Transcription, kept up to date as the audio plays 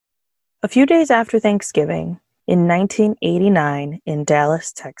A few days after Thanksgiving, in 1989 in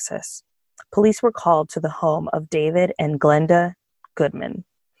Dallas, Texas, police were called to the home of David and Glenda Goodman,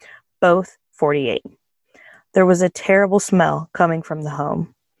 both 48. There was a terrible smell coming from the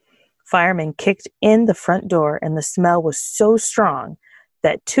home. Firemen kicked in the front door, and the smell was so strong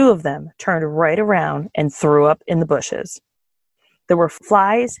that two of them turned right around and threw up in the bushes. There were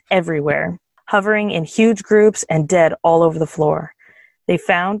flies everywhere, hovering in huge groups and dead all over the floor. They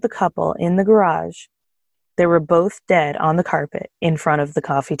found the couple in the garage. They were both dead on the carpet in front of the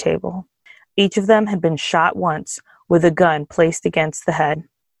coffee table. Each of them had been shot once with a gun placed against the head.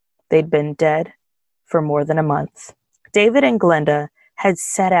 They'd been dead for more than a month. David and Glenda had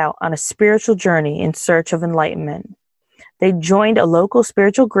set out on a spiritual journey in search of enlightenment. They joined a local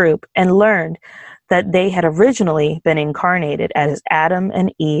spiritual group and learned that they had originally been incarnated as Adam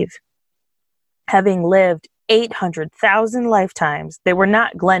and Eve. Having lived 800,000 lifetimes, they were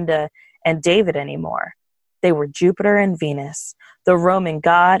not Glenda and David anymore. They were Jupiter and Venus, the Roman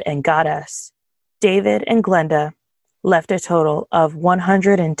god and goddess. David and Glenda left a total of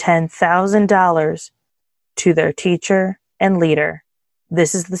 $110,000 to their teacher and leader.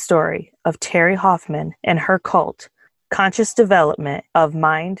 This is the story of Terri Hoffman and her cult, Conscious Development of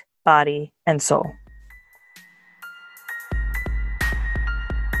Mind, Body, and Soul.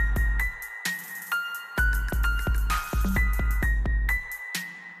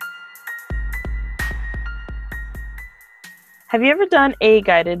 Have you ever done a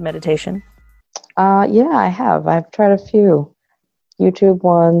guided meditation? Yeah, I have. I've tried a few YouTube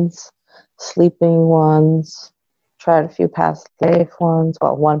ones, sleeping ones, tried a few past life ones.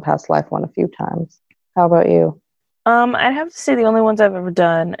 Well, one past life one a few times. How about you? I'd have to say the only ones I've ever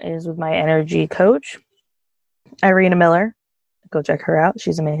done is with my energy coach, Irina Miller. Go check her out.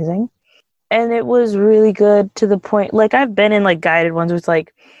 She's amazing. And it was really good to the point, like I've been in like guided ones where it's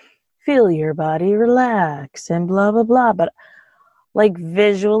like, feel your body relax and blah, blah, blah. But like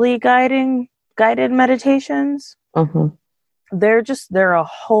visually guided meditations, they're a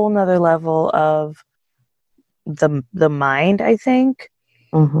whole nother level of the mind, I think.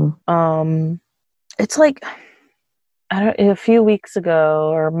 It's like, a few weeks ago,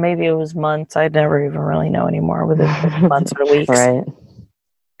 or maybe it was months, I'd never even really know anymore with it months or weeks. Right.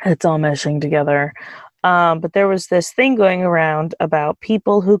 It's all meshing together. But there was this thing going around about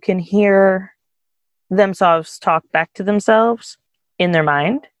people who can hear themselves talk back to themselves in their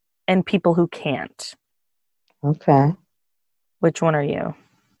mind and people who can't. Okay. Which one are you?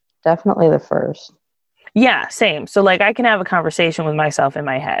 Definitely the first. Yeah, same. So like I can have a conversation with myself in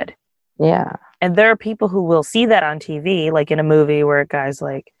my head. Yeah. And there are people who will see that on TV, like in a movie where a guy's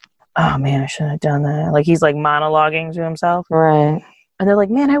like, oh man, I shouldn't have done that. Like he's like monologuing to himself. Right. And they're like,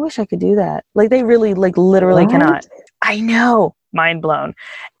 man, I wish I could do that. Like they really like literally cannot. I know. Mind blown.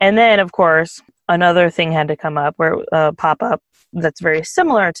 And then of course, another thing had to come up where pop up that's very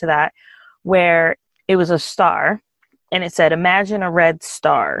similar to that, where it was a star and it said, imagine a red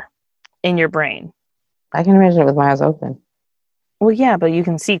star in your brain. I can imagine it with my eyes open. Well, yeah, but you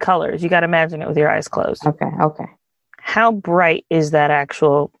can see colors. You got to imagine it with your eyes closed. Okay. How bright is that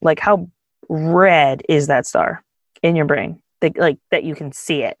actual, like how red is that star in your brain? Like that you can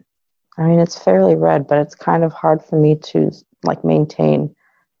see it. I mean, it's fairly red, but it's kind of hard for me to like maintain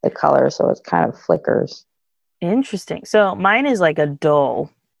the color, so it kind of flickers. Interesting. So mine is like a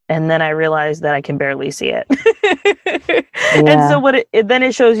dull, and then I realized that I can barely see it. Yeah. And so then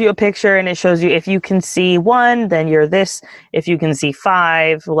it shows you a picture, and it shows you if you can see 1, then you're this. If you can see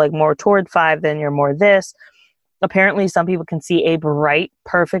 5, like more toward 5, then you're more this. Apparently, some people can see a bright,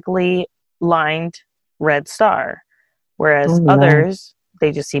 perfectly lined red star, whereas others,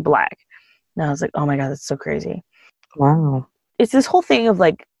 they just see black. And I was like, oh my God, that's so crazy. Wow. It's this whole thing of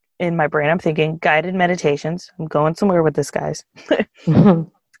like, in my brain, I'm thinking guided meditations. I'm going somewhere with this, guys.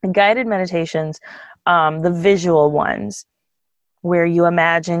 Guided meditations, the visual ones, where you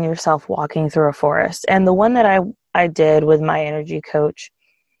imagine yourself walking through a forest. And the one that I did with my energy coach,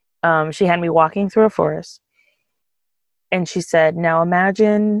 she had me walking through a forest. And she said, now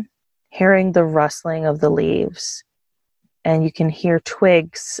imagine hearing the rustling of the leaves. And you can hear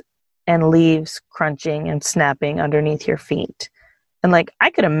twigs and leaves crunching and snapping underneath your feet. And like, I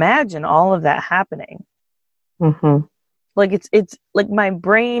could imagine all of that happening. Like it's like my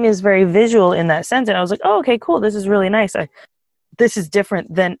brain is very visual in that sense. And I was like, oh, okay, cool. This is really nice. This is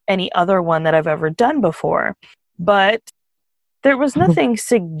different than any other one that I've ever done before. But there was nothing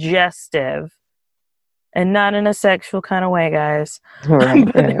suggestive, and not in a sexual kind of way, guys.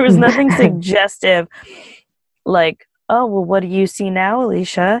 Right. There was nothing suggestive like, oh, well, what do you see now,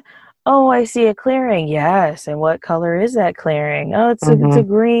 Alicia? oh, I see a clearing. Yes. And what color is that clearing? Oh, it's a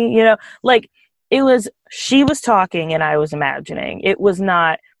green, like she was talking and I was imagining. It was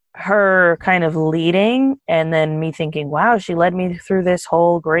not her kind of leading and then me thinking, wow, she led me through this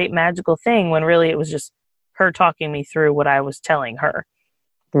whole great magical thing, when really it was just her talking me through what I was telling her.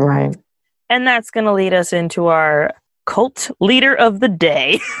 Right. And that's going to lead us into our cult leader of the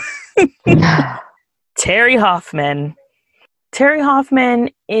day, Terri Hoffman. Terri Hoffman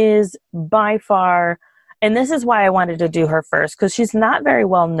is by far, and this is why I wanted to do her first, because she's not very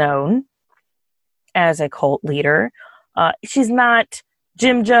well known as a cult leader. She's not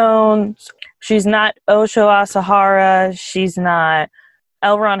Jim Jones. She's not Osho Asahara. She's not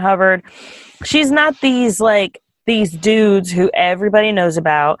L. Ron Hubbard. She's not these dudes who everybody knows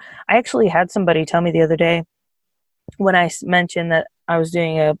about. I actually had somebody tell me the other day when I mentioned that I was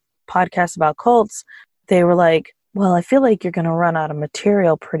doing a podcast about cults, they were like, well, I feel like you're going to run out of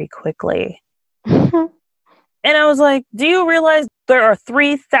material pretty quickly. And I was like, do you realize there are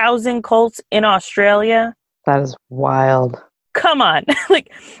 3,000 cults in Australia? That is wild. Come on.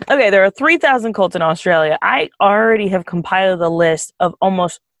 Okay, there are 3,000 cults in Australia. I already have compiled a list of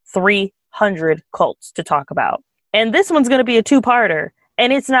almost 300 cults to talk about. And this one's going to be a two-parter.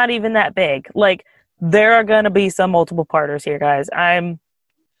 And it's not even that big. There are going to be some multiple parters here, guys.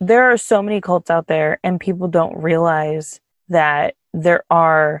 There are so many cults out there, and people don't realize that there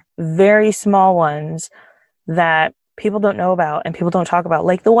are very small ones that people don't know about and people don't talk about,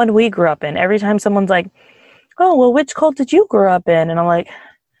 like the one we grew up in. Every time someone's like, oh, well, which cult did you grow up in? And I'm like,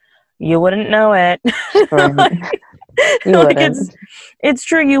 you wouldn't know it. It's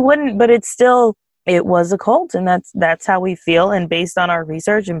true, you wouldn't, but it was a cult, and that's how we feel. And based on our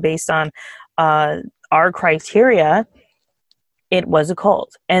research and based on our criteria, it was a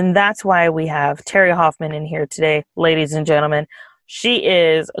cult. And that's why we have Terri Hoffman in here today, ladies and gentlemen. She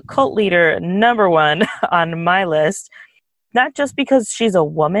is a cult leader number one on my list, not just because she's a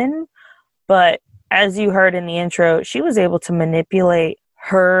woman, but as you heard in the intro, she was able to manipulate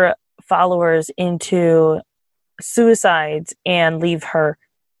her followers into suicides and leave her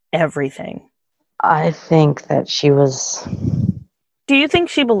everything. I think that she was... Do you think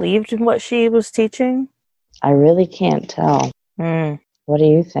she believed in what she was teaching? I really can't tell. What do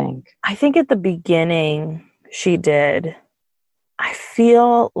you think? I think at the beginning she did. I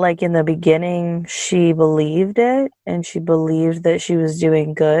feel like in the beginning she believed it, and she believed that she was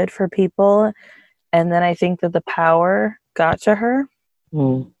doing good for people. And then I think that the power got to her,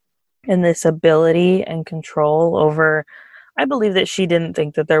 and this ability and control over. I believe that she didn't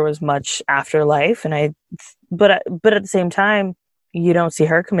think that there was much afterlife, but at the same time, you don't see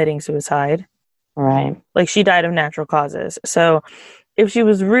her committing suicide. Right. Like, she died of natural causes. So if she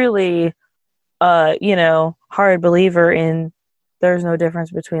was really, hard believer in there's no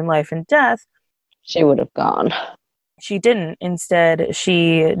difference between life and death, she would have gone. She didn't. Instead,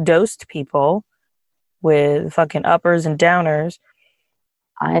 she dosed people with fucking uppers and downers.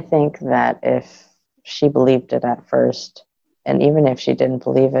 I think that if she believed it at first, and even if she didn't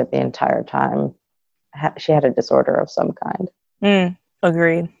believe it the entire time, she had a disorder of some kind.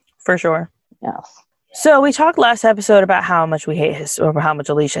 Agreed. For sure. Yes. So we talked last episode about how much we hate history, or how much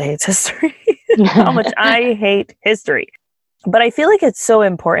Alicia hates history, how much I hate history. But I feel like it's so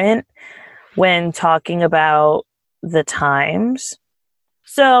important when talking about the times.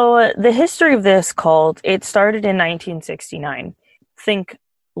 So the history of this cult, it started in 1969. Think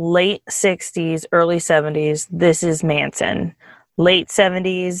late 60s, early 70s, this is Manson. Late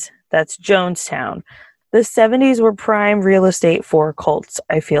 70s, that's Jonestown. The 70s were prime real estate for cults,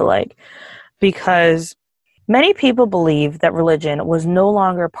 I feel like, because many people believed that religion was no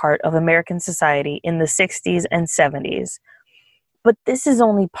longer part of American society in the 60s and 70s. But this is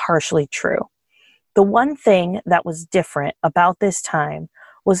only partially true. The one thing that was different about this time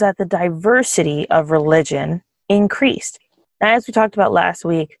was that the diversity of religion increased. And as we talked about last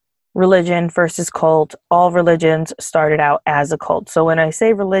week, religion versus cult, all religions started out as a cult. So when I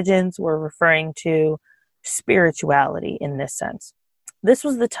say religions, we're referring to spirituality in this sense. This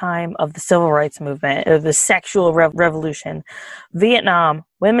was the time of the civil rights movement, or the sexual revolution, Vietnam,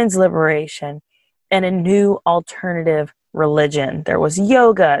 women's liberation, and a new alternative religion. There was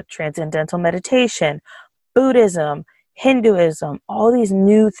yoga, transcendental meditation, Buddhism, Hinduism, all these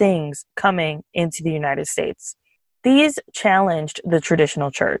new things coming into the United States. These challenged the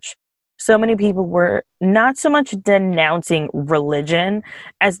traditional church. So many people were not so much denouncing religion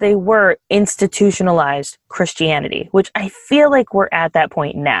as they were institutionalized Christianity, which I feel like we're at that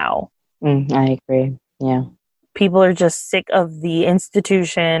point now. I agree. Yeah. People are just sick of the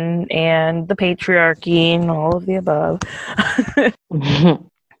institution and the patriarchy and all of the above.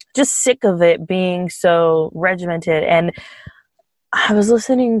 just sick of it being so regimented. And I was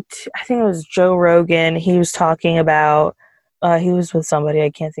listening to, I think it was Joe Rogan. He was talking about, he was with somebody, I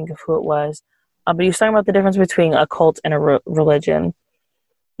can't think of who it was, but he was talking about the difference between a cult and a religion.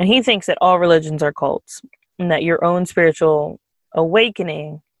 And he thinks that all religions are cults, and that your own spiritual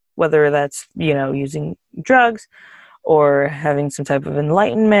awakening, whether that's, using drugs or having some type of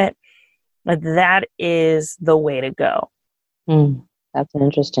enlightenment, that is the way to go. That's an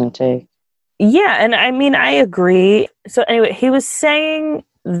interesting take. Yeah, and I mean, I agree. So anyway, he was saying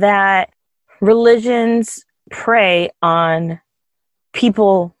that religions prey on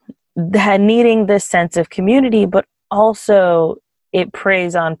people that needing this sense of community, but also it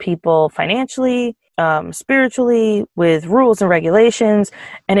preys on people financially, spiritually, with rules and regulations,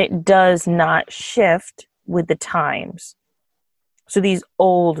 and it does not shift with the times. So these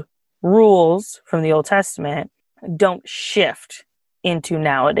old rules from the Old Testament don't shift into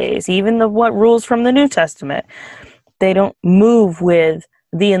nowadays. Even what rules from the New Testament, they don't move with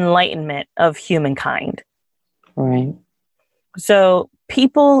the enlightenment of humankind. Right. So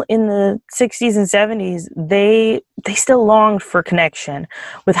people in the 60s and 70s, they still longed for connection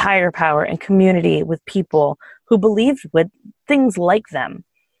with higher power and community with people who believed with things like them.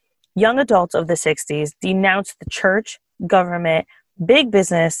 Young adults of the 60s denounced the church, government, big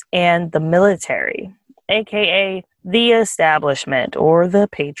business, and the military, aka the establishment, or the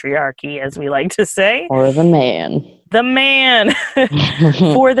patriarchy, as we like to say. Or the man. The man.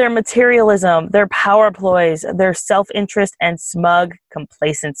 For their materialism, their power ploys, their self-interest, and smug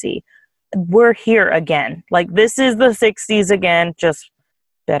complacency. We're here again. Like, this is the 60s again, just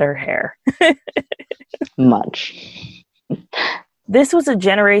better hair. Much. This was a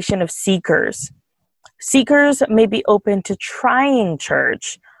generation of seekers. Seekers may be open to trying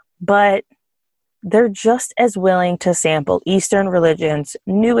church, but they're just as willing to sample Eastern religions,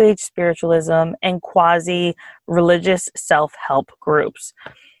 New Age spiritualism, and quasi-religious self-help groups.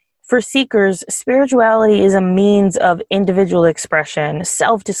 For seekers, spirituality is a means of individual expression,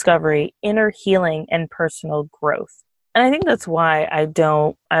 self-discovery, inner healing, and personal growth. And I think that's why I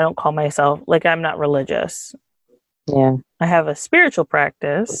don't call myself, like, I'm not religious. Yeah. I have a spiritual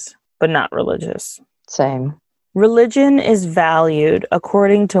practice, but not religious. Same. Religion is valued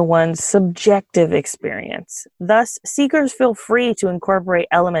according to one's subjective experience. Thus, seekers feel free to incorporate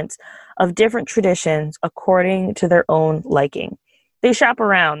elements of different traditions according to their own liking. They shop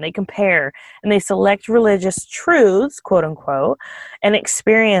around, they compare, and they select religious truths, quote unquote, and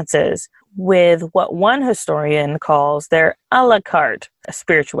experiences with what one historian calls their a la carte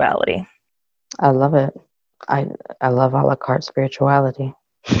spirituality. I love it. I love a la carte spirituality.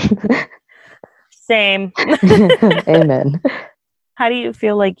 Same. Amen. How do you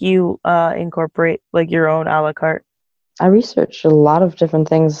feel like you incorporate like your own a la carte? I research a lot of different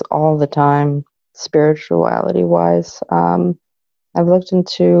things all the time, spirituality wise. I've looked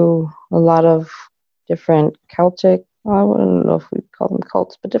into a lot of different Celtic, I don't know if we call them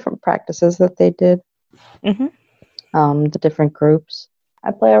cults, but different practices that they did. Mm-hmm. The different groups.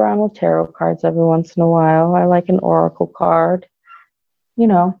 I play around with tarot cards every once in a while. I like an oracle card.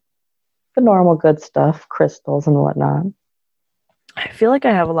 The normal good stuff, crystals and whatnot. I feel like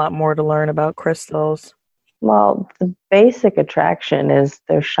I have a lot more to learn about crystals. Well, the basic attraction is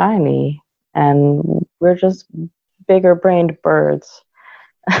they're shiny, and we're just bigger brained birds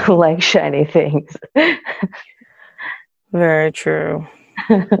like shiny things. Very true.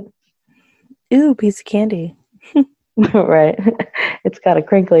 Ooh, piece of candy. Right. It's got a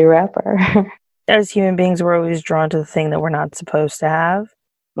crinkly wrapper. As human beings, we're always drawn to the thing that we're not supposed to have.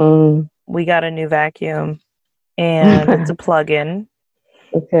 We got a new vacuum, and it's a plug-in,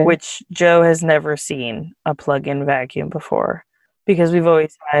 okay. which Joe has never seen a plug-in vacuum before, because we've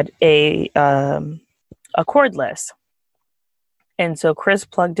always had a cordless. And so Chris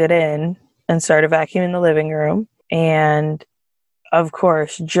plugged it in and started vacuuming the living room, and of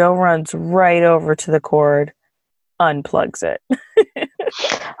course, Joe runs right over to the cord, unplugs it.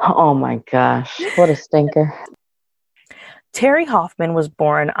 Oh my gosh, what a stinker. Terri Hoffman was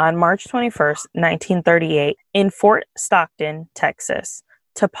born on March 21st, 1938 in Fort Stockton, Texas,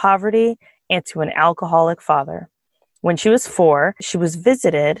 to poverty and to an alcoholic father. When she was 4, she was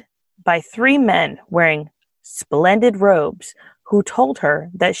visited by 3 men wearing splendid robes who told her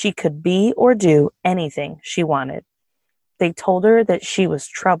that she could be or do anything she wanted. They told her that she was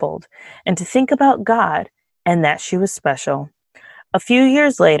troubled and to think about God and that she was special. A few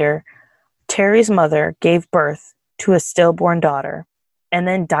years later, Terri's mother gave birth to a stillborn daughter and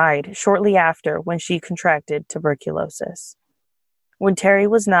then died shortly after when she contracted tuberculosis. When Terri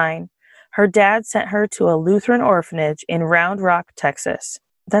was 9, her dad sent her to a Lutheran orphanage in Round Rock, Texas.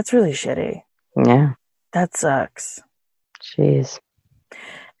 That's really shitty. Yeah. That sucks. Jeez.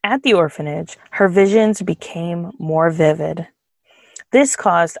 At the orphanage, her visions became more vivid. This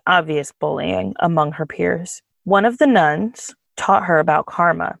caused obvious bullying among her peers. One of the nuns taught her about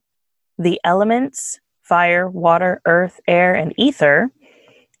karma, the elements, fire, water, earth, air, and ether,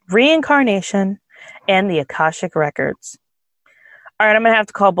 reincarnation, and the Akashic records. All right, I'm going to have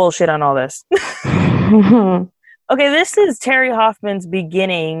to call bullshit on all this. Okay, this is Terri Hoffman's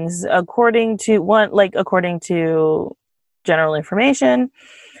beginnings, according to general information.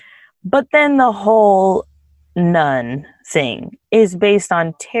 But then the whole nun thing is based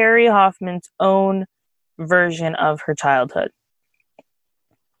on Terri Hoffman's own version of her childhood.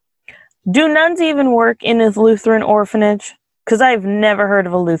 Do nuns even work in a Lutheran orphanage? Because I've never heard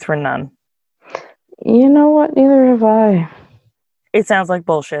of a Lutheran nun. You know what? Neither have I. It sounds like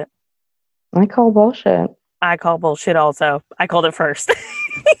bullshit. I call bullshit. I call bullshit also. I called it first.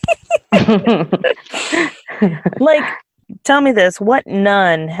 Like, tell me this. What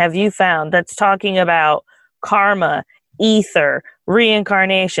nun have you found that's talking about karma, ether,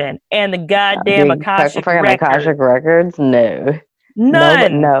 reincarnation, and the goddamn Akashic records? Akashic records? No.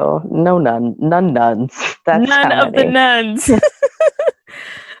 None. No nuns. That's none of the nuns.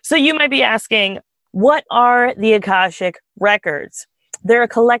 So you might be asking, what are the Akashic records? They're a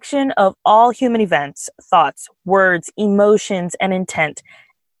collection of all human events, thoughts, words, emotions, and intent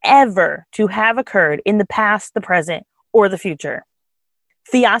ever to have occurred in the past, the present, or the future.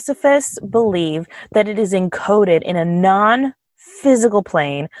 Theosophists believe that it is encoded in a non-physical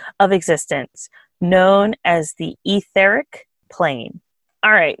plane of existence known as the etheric plane.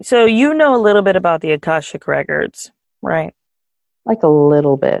 All right, so you know a little bit about the Akashic records, right? Like a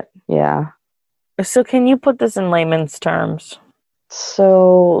little bit, yeah. So can you put this in layman's terms?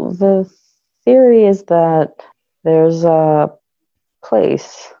 So the theory is that there's a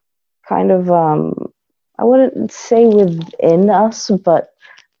place, kind of, I wouldn't say within us, but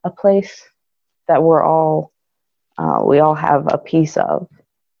a place that we all have a piece of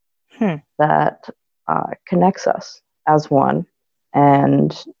that connects us as one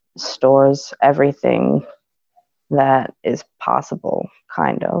and stores everything that is possible,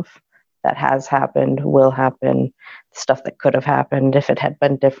 kind of, that has happened, will happen, stuff that could have happened if it had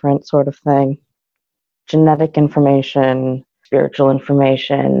been different, sort of thing. Genetic information, spiritual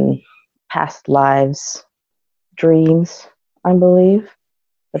information, past lives, dreams, I believe.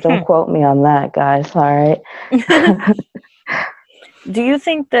 But don't quote me on that, guys, all right? Do you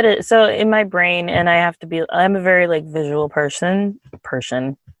think that so in my brain, and I'm a very visual person.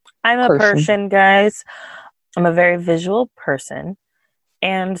 I'm a person, guys. I'm a very visual person.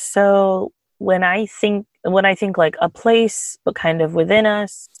 And so when I think like a place, but kind of within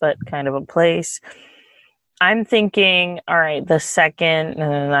us, but kind of a place, I'm thinking, all right, the second,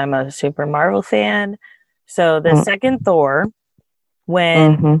 and I'm a super Marvel fan. So the second Thor,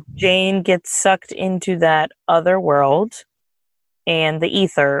 when Jane gets sucked into that other world and the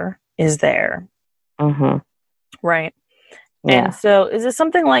ether is there. Right. Yeah. And so is it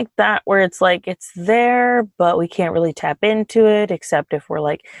something like that where it's like it's there, but we can't really tap into it except if we're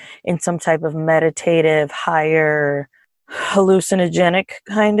like in some type of meditative, higher, hallucinogenic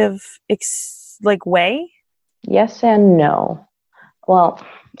kind of way? Yes and no. Well,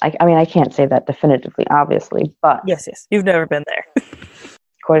 I mean, I can't say that definitively, obviously, but... Yes. You've never been there.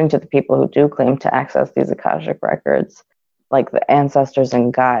 According to the people who do claim to access these Akashic records, like the ancestors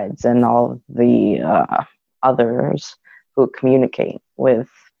and guides and all of the others who communicate with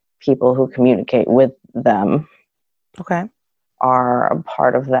people who communicate with them, okay, are a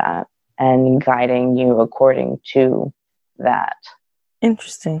part of that and guiding you according to that.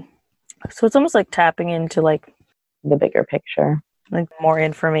 Interesting. So it's almost like tapping into like the bigger picture, like more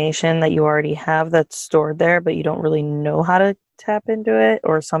information that you already have that's stored there, but you don't really know how to tap into it,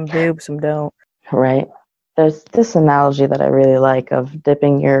 or some do, some don't. Right. There's this analogy that I really like of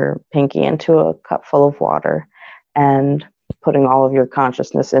dipping your pinky into a cup full of water and putting all of your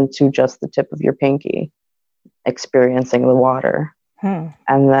consciousness into just the tip of your pinky, experiencing the water. And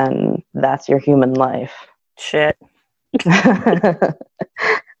then that's your human life. Shit.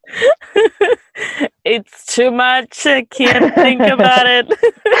 It's too much. I can't think about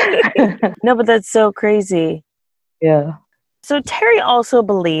it. No, but that's so crazy. Yeah. So Terri also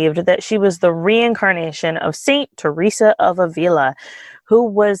believed that she was the reincarnation of Saint Teresa of Avila, who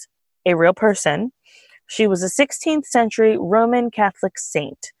was a real person. She was a 16th century Roman Catholic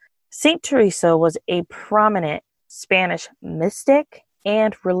saint. Saint Teresa was a prominent Spanish mystic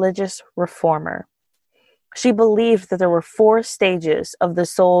and religious reformer. She believed that there were 4 stages of the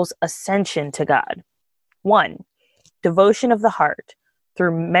soul's ascension to God. 1, devotion of the heart.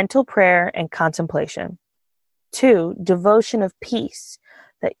 through mental prayer and contemplation. 2, devotion of peace,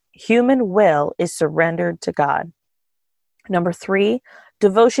 that human will is surrendered to God. Number 3,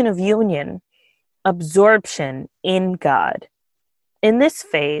 devotion of union, absorption in God. In this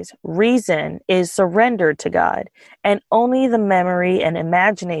phase, reason is surrendered to God, and only the memory and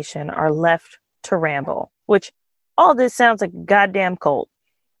imagination are left to ramble, which all this sounds like a goddamn cult.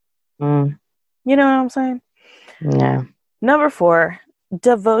 Mm. You know what I'm saying? Yeah. Number 4,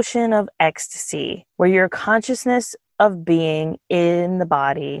 devotion of ecstasy, where your consciousness of being in the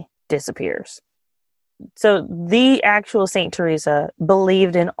body disappears. So the actual Saint Teresa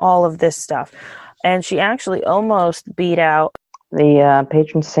believed in all of this stuff, and she actually almost beat out the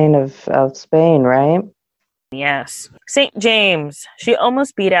patron saint of Spain, right? Yes. St. James. She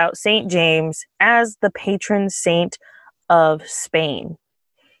almost beat out St. James as the patron saint of Spain.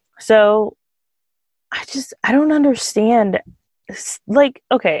 So I don't understand. Like,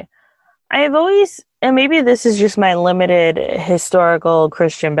 okay, I have always, and maybe this is just my limited historical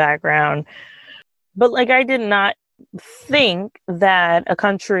Christian background, but like, I did not think that a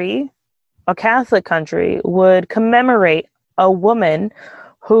Catholic country, would commemorate a woman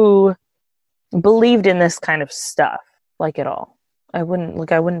who believed in this kind of stuff, like, at all. I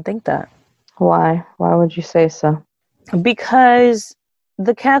wouldn't think that. Why? Why would you say so? Because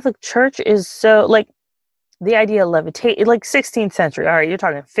the Catholic Church is so, like, the idea of levitate, like 16th century. All right, you're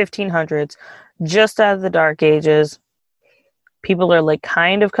talking 1500s, just out of the Dark Ages. People are like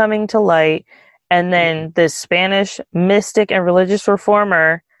kind of coming to light. And then this Spanish mystic and religious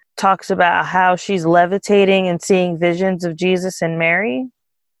reformer talks about how she's levitating and seeing visions of Jesus and Mary.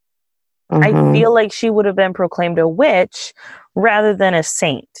 I feel like she would have been proclaimed a witch rather than a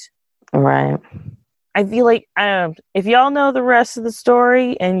saint. Right. I feel like, if y'all know the rest of the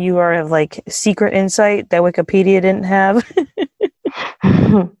story and you are of like secret insight that Wikipedia didn't have,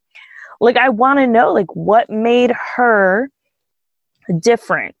 like, I want to know, like, what made her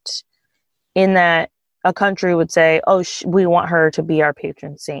different in that a country would say, oh, we want her to be our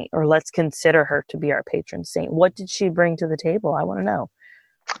patron saint, or let's consider her to be our patron saint. What did she bring to the table? I want to know.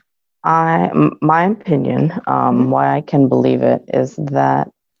 My opinion, why I can believe it, is that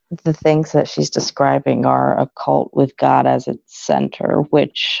the things that she's describing are a cult with God as its center,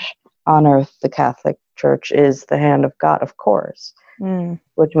 which on earth the Catholic Church is the hand of God, of course,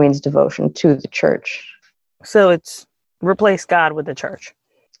 which means devotion to the church. So it's replace God with the church.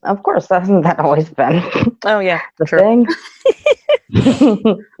 Of course, hasn't that always been? Oh yeah, the true. thing.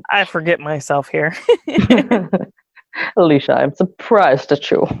 I forget myself here. Alicia, I'm surprised at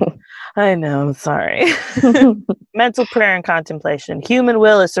you. I know, I'm sorry. Mental prayer and contemplation. Human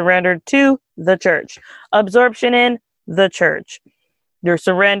will is surrendered to the church. Absorption in the church. You're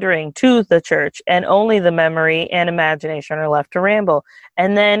surrendering to the church, and only the memory and imagination are left to ramble.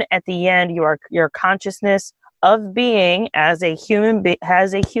 And then at the end, your consciousness of being as a human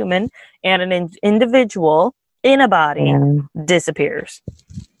and an individual in a body disappears.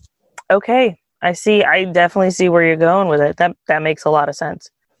 Okay, I definitely see where you're going with it. That makes a lot of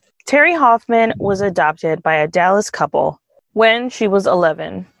sense. Terri Hoffman was adopted by a Dallas couple when she was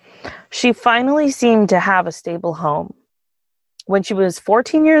 11. She finally seemed to have a stable home. When she was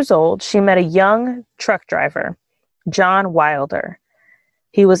 14 years old, she met a young truck driver, John Wilder.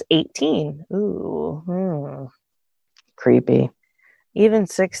 He was 18. Ooh. Creepy. Even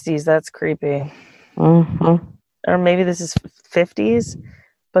 60s, that's creepy. Mm-hmm. Or maybe this is 50s,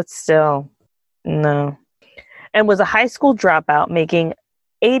 but still, no. And was a high school dropout, making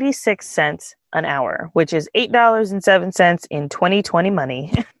 86 cents an hour, which is $8.07 in 2020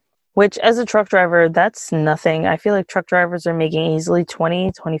 money. Which, as a truck driver, that's nothing. I feel like truck drivers are making easily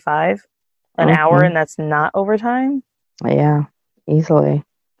 20, 25 an hour, and that's not overtime. Yeah, easily.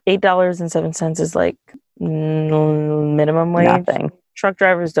 $8.07 is like minimum wage. Nothing. Truck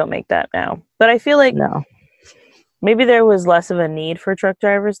drivers don't make that now. But I feel like maybe there was less of a need for truck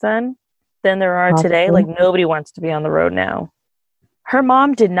drivers then than there are today. Like, nobody wants to be on the road now. Her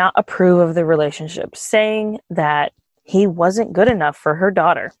mom did not approve of the relationship, saying that he wasn't good enough for her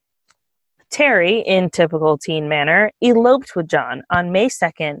daughter. Terri, in typical teen manner, eloped with John on May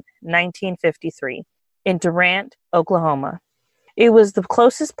 2nd, 1953, in Durant, Oklahoma. It was the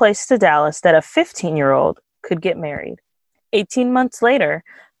closest place to Dallas that a 15-year-old could get married. 18 months later,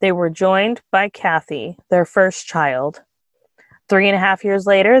 they were joined by Kathy, their first child. 3.5 years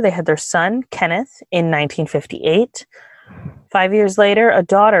later, they had their son, Kenneth, in 1958. 5 years later, a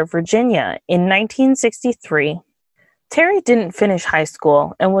daughter, Virginia, in 1963. Terri didn't finish high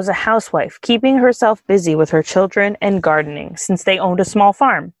school and was a housewife, keeping herself busy with her children and gardening since they owned a small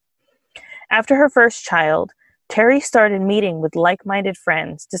farm. After her first child, Terri started meeting with like-minded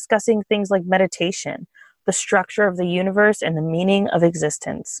friends, discussing things like meditation, the structure of the universe, and the meaning of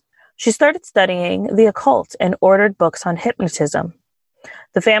existence. She started studying the occult and ordered books on hypnotism.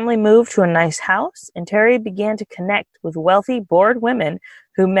 The family moved to a nice house, and Terri began to connect with wealthy, bored women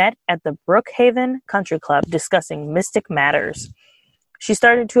who met at the Brookhaven Country Club discussing mystic matters. She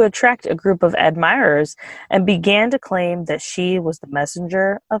started to attract a group of admirers and began to claim that she was the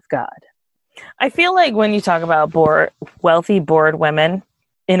messenger of God. I feel like when you talk about wealthy, bored women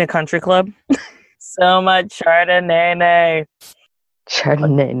in a country club, so much Chardonnay.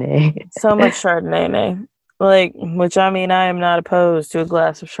 Chardonnay. So much Chardonnay. Like, which I mean, I am not opposed to a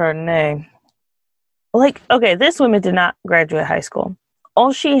glass of Chardonnay. Like, okay, this woman did not graduate high school.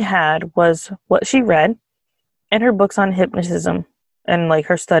 All she had was what she read and her books on hypnotism and like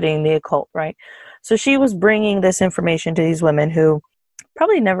her studying the occult, right? So she was bringing this information to these women who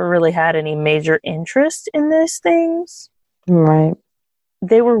probably never really had any major interest in these things. Right.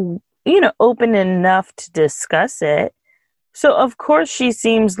 They were, open enough to discuss it. So, of course, she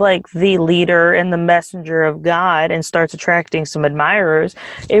seems like the leader and the messenger of God and starts attracting some admirers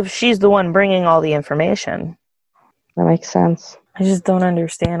if she's the one bringing all the information. That makes sense. I just don't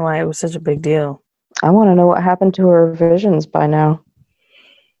understand why it was such a big deal. I want to know what happened to her visions by now.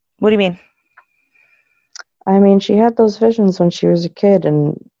 What do you mean? I mean, she had those visions when she was a kid,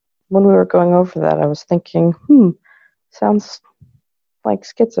 and when we were going over that, I was thinking, sounds like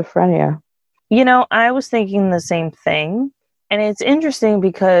schizophrenia. I was thinking the same thing. And it's interesting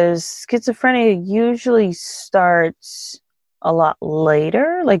because schizophrenia usually starts a lot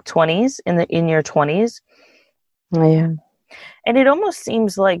later, like 20s, in your 20s. Yeah. And it almost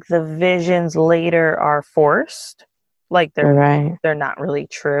seems like the visions later are forced. Like they're not really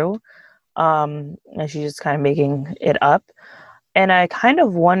true. And she's just kind of making it up. And I kind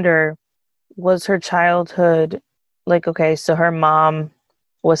of wonder, was her childhood like, okay, so her mom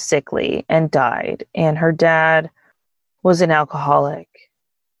was sickly and died, and her dad was an alcoholic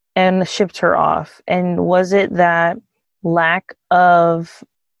and shipped her off. And was it that lack of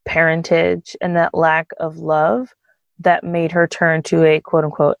parentage and that lack of love that made her turn to a quote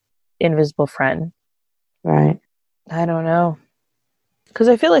unquote invisible friend? Right. I don't know. Because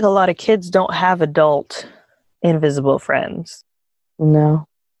I feel like a lot of kids don't have adult invisible friends. No.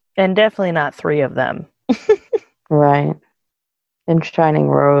 And definitely not 3 of them. Right. In shining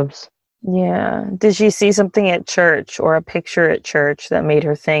robes. Yeah. Did she see something at church or a picture at church that made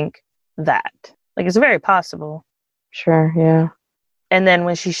her think that? Like, it's very possible. Sure, yeah. And then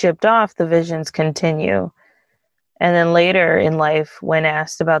when she shipped off, the visions continue. And then later in life, when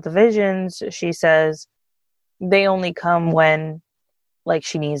asked about the visions, she says they only come when, like,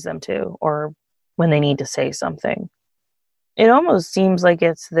 she needs them to, or when they need to say something. It almost seems like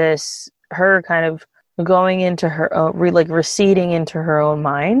it's her kind of going into her own, receding into her own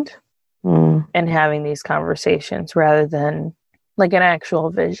mind. And having these conversations rather than like an actual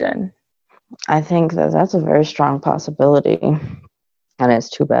vision. I think that's a very strong possibility. And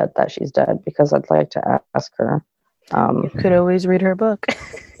it's too bad that she's dead, because I'd like to ask her. You could always read her book.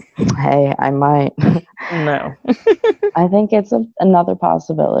 Hey, I might. No. I think it's another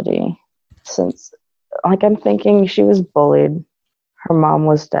possibility. Since, like, I'm thinking she was bullied. Her mom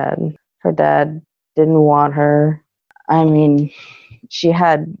was dead. Her dad didn't want her. I mean, she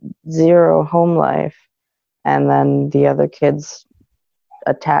had 0 home life, and then the other kids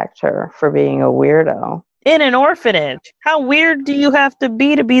attacked her for being a weirdo. In an orphanage. How weird do you have to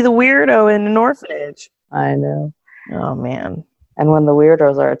be the weirdo in an orphanage? I know. Oh, man. And when the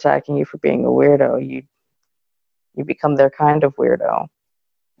weirdos are attacking you for being a weirdo, you become their kind of weirdo.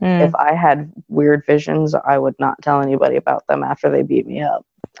 If I had weird visions, I would not tell anybody about them after they beat me up.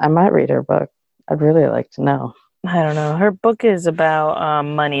 I might read her book. I'd really like to know. I don't know. Her book is about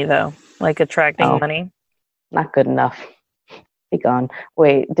money, though. Like attracting money. Not good enough. Be gone.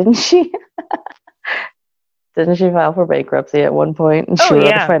 Wait, didn't she? Didn't she file for bankruptcy at one point? And she wrote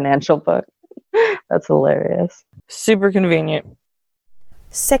a financial book. That's hilarious. Super convenient.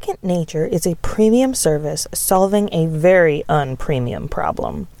 Second Nature is a premium service solving a very unpremium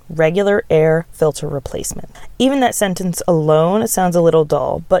problem. Regular air filter replacement. Even that sentence alone sounds a little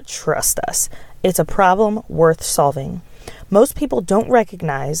dull, but trust us, it's a problem worth solving. Most people don't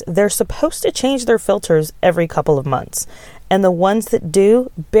recognize they're supposed to change their filters every couple of months, and the ones that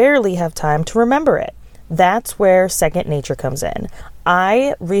do barely have time to remember it. That's where Second Nature comes in.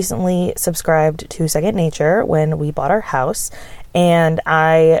 I recently subscribed to Second Nature when we bought our house, and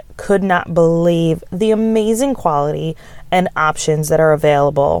I could not believe the amazing quality and options that are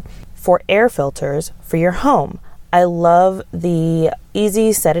available for air filters for your home. I love the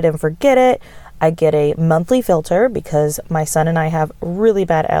easy set it and forget it. I get a monthly filter because my son and I have really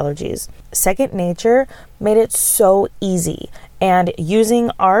bad allergies. Second Nature made it so easy. And using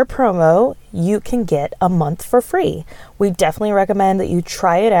our promo, you can get a month for free. We definitely recommend that you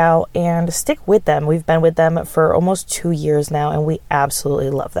try it out and stick with them. We've been with them for almost 2 years now, and we absolutely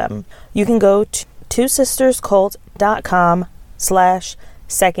love them. You can go to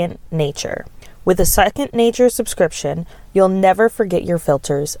twosisterscult.com/Second Nature. With a Second Nature subscription, you'll never forget your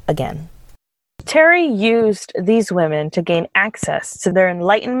filters again. Terri used these women to gain access to their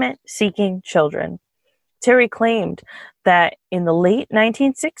enlightenment-seeking children. Terri claimed that in the late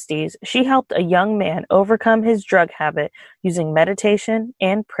 1960s, she helped a young man overcome his drug habit using meditation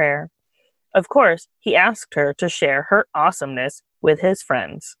and prayer. Of course, he asked her to share her awesomeness with his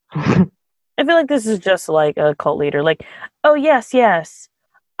friends. I feel like this is just like a cult leader. Like, oh, yes,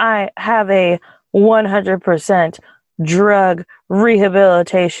 I have a 100% drug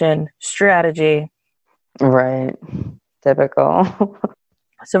rehabilitation strategy. Right. Typical.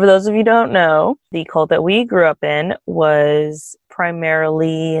 So for those of you who don't know, the cult that we grew up in was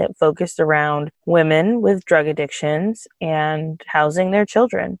primarily focused around women with drug addictions and housing their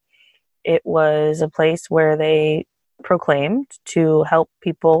children. It was a place where they proclaimed to help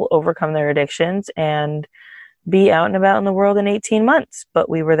people overcome their addictions and be out and about in the world in 18 months. But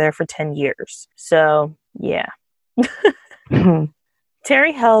we were there for 10 years. So, yeah.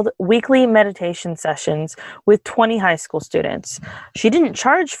 Terri held weekly meditation sessions with 20 high school students. She didn't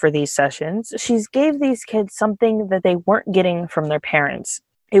charge for these sessions. She gave these kids something that they weren't getting from their parents.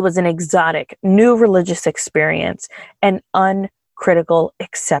 It was an exotic, new religious experience and uncritical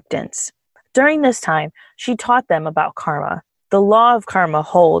acceptance. During this time, she taught them about karma. The law of karma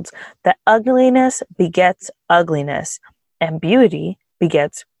holds that ugliness begets ugliness and beauty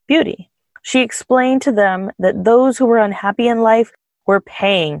begets beauty. She explained to them that those who were unhappy in life were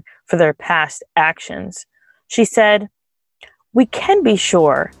paying for their past actions. She said, "We can be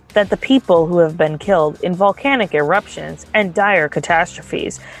sure that the people who have been killed in volcanic eruptions and dire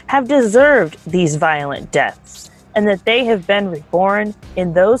catastrophes have deserved these violent deaths, and that they have been reborn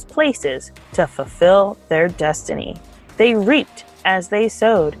in those places to fulfill their destiny. They reaped as they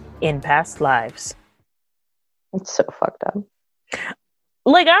sowed in past lives." It's so fucked up.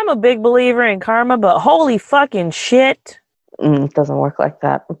 Like, I'm a big believer in karma, but holy fucking shit. It doesn't work like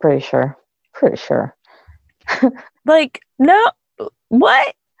that. I'm pretty sure. Like, no,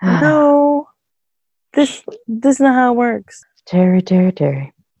 what? No, this is not how it works.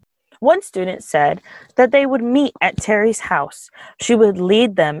 Terri. One student said that they would meet at Terri's house. She would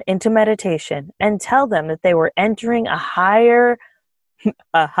lead them into meditation and tell them that they were entering a higher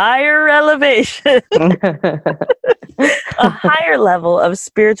elevation, a higher level of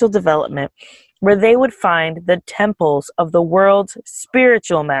spiritual development, where they would find the temples of the world's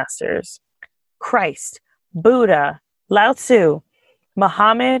spiritual masters: Christ, Buddha, Lao Tzu,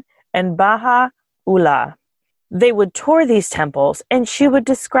 Muhammad, and Baha'u'llah. They would tour these temples and she would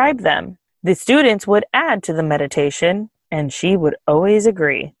describe them. The students would add to the meditation and she would always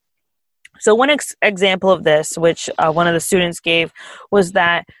agree. So one example of this, which one of the students gave, was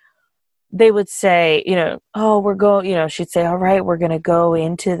that they would say, she'd say, all right, we're going to go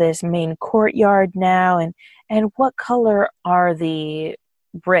into this main courtyard now. And what color are the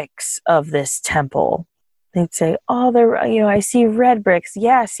bricks of this temple? They'd say, oh, I see red bricks.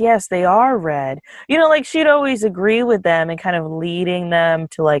 Yes, they are red. Like she'd always agree with them and kind of leading them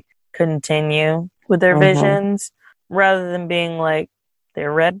to like continue with their visions rather than being like,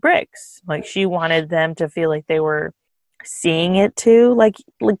 they're red bricks. Like she wanted them to feel like they were seeing it too, like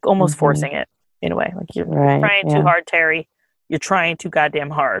almost forcing it in a way. Like you're trying too hard, Terri. You're trying too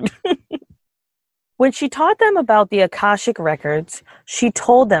goddamn hard. When she taught them about the Akashic records, she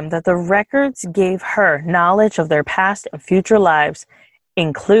told them that the records gave her knowledge of their past and future lives,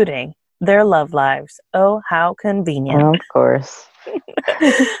 including their love lives. Oh, how convenient. Of course.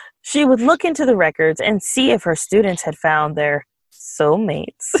 She would look into the records and see if her students had found their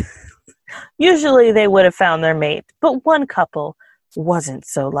soulmates. Usually they would have found their mate, but one couple wasn't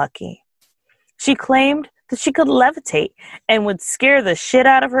so lucky. She claimed that she could levitate and would scare the shit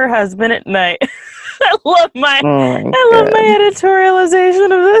out of her husband at night. I love my editorialization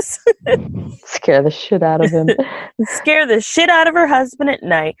of this. Scare the shit out of him. Scare the shit out of her husband at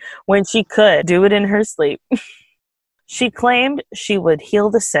night when she could do it in her sleep. She claimed she would heal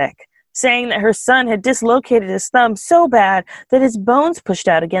the sick, saying that her son had dislocated his thumb so bad that his bones pushed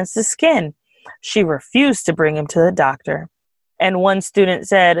out against his skin. She refused to bring him to the doctor. And one student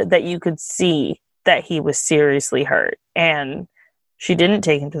said that you could see that he was seriously hurt. And she didn't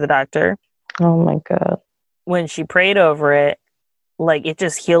take him to the doctor. Oh my God. When she prayed over it, like it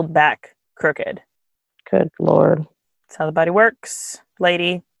just healed back crooked. Good Lord. That's how the body works,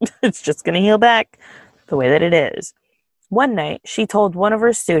 lady. It's just going to heal back the way that it is. One night, she told one of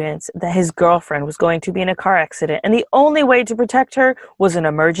her students that his girlfriend was going to be in a car accident, and the only way to protect her was an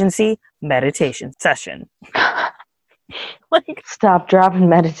emergency meditation session. Like, stop, drop, and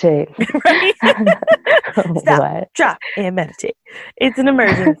meditate. Right? Stop, What? drop, and meditate. It's an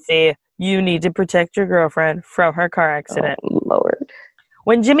emergency. You need to protect your girlfriend from her car accident. Oh, Lord.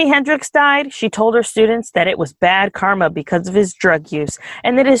 When Jimi Hendrix died, she told her students that it was bad karma because of his drug use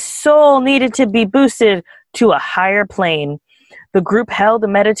and that his soul needed to be boosted to a higher plane. The group held a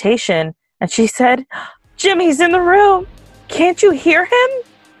meditation, and she said, "Jimmy's in the room. Can't you hear him?"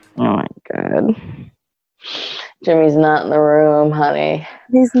 Oh, my God. Jimmy's not in the room, honey.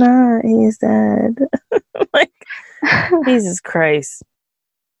 He's not. He's dead. Like, Jesus Christ.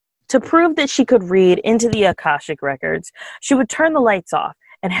 To prove that she could read into the Akashic records, she would turn the lights off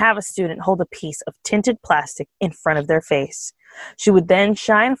and have a student hold a piece of tinted plastic in front of their face. She would then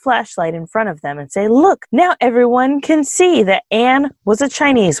shine a flashlight in front of them and say, "Look, now everyone can see that Anne was a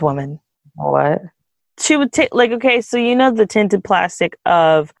Chinese woman." What? She would take, like, okay, so you know the tinted plastic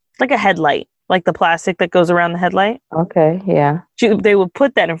of, like, a headlight, like the plastic that goes around the headlight? Okay, yeah. They would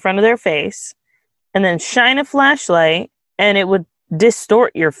put that in front of their face and then shine a flashlight, and it would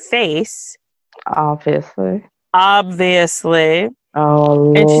distort your face. Obviously. And Oh,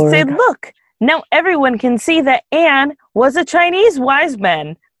 Lord. she'd say, "Look, now everyone can see that Anne was a Chinese wise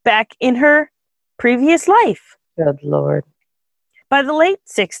man back in her previous life." Good Lord. By the late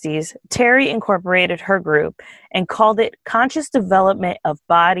 60s, Terri incorporated her group and called it Conscious Development of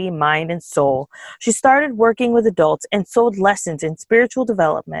Body, Mind, and Soul. She started working with adults and sold lessons in spiritual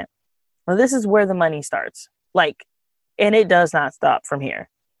development. Well, this is where the money starts. Like, and it does not stop from here.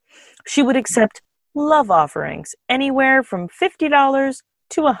 She would accept love offerings anywhere from $50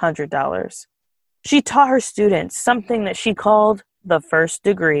 to $100. She taught her students something that she called the first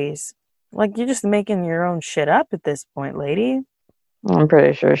degrees. Like, you're just making your own shit up at this point, lady. I'm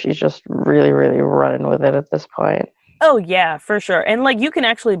pretty sure she's just really, really running with it at this point. Oh, yeah, for sure. And, like, you can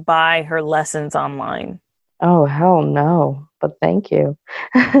actually buy her lessons online. Oh, hell no. But thank you.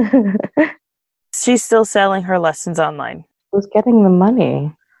 She's still selling her lessons online. Who's getting the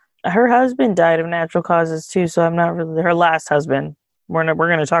money? Her husband died of natural causes, too, so I'm not really... Her last husband. We're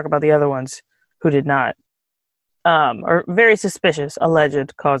going to talk about the other ones who did not. Or very suspicious,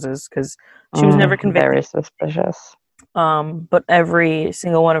 alleged causes, because she was never convicted. Very suspicious. But every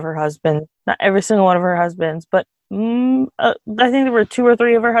single one of her husbands, not every single one of her husbands, but I think there were 2 or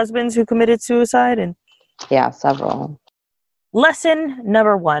 3 of her husbands who committed suicide. And yeah, several. Lesson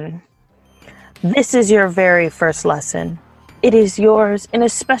number 1. This is your very first lesson. It is yours in a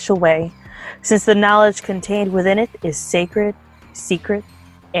special way, since the knowledge contained within it is sacred, secret,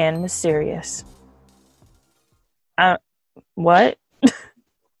 and mysterious. What?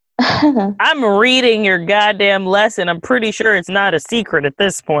 I'm reading your goddamn lesson. I'm pretty sure it's not a secret at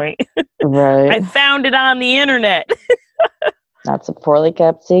this point. Right. I found it on the internet. That's a poorly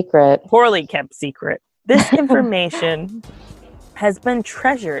kept secret. Poorly kept secret. This information has been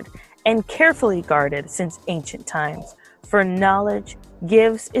treasured and carefully guarded since ancient times, for knowledge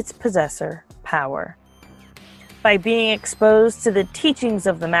gives its possessor power. By being exposed to the teachings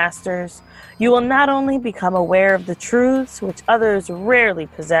of the masters, you will not only become aware of the truths which others rarely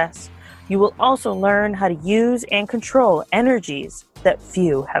possess, you will also learn how to use and control energies that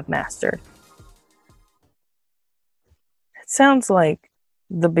few have mastered. It sounds like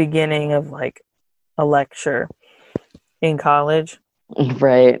the beginning of, like, a lecture in college.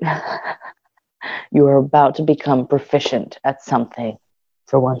 Right. You are about to become proficient at something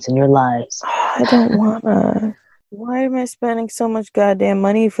for once in your lives. I don't wanna. Why am I spending so much goddamn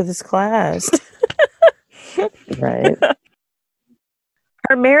money for this class? Right.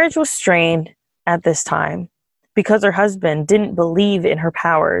 Her marriage was strained at this time because her husband didn't believe in her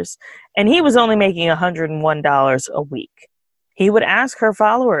powers, and he was only making $101 a week. He would ask her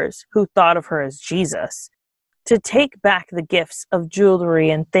followers, who thought of her as Jesus, to take back the gifts of jewelry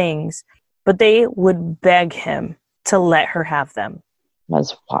and things, but they would beg him to let her have them.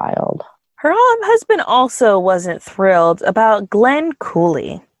 That's wild. Her husband also wasn't thrilled about Glenn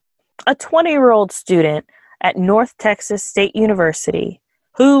Cooley, a 20-year-old student at North Texas State University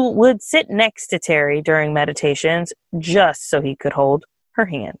who would sit next to Terri during meditations just so he could hold her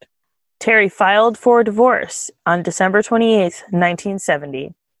hand. Terri filed for divorce on December 28th,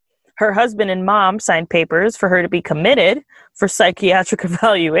 1970. Her husband and mom signed papers for her to be committed for psychiatric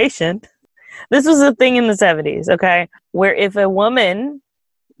evaluation. This was a thing in the 70s, okay? Where if a woman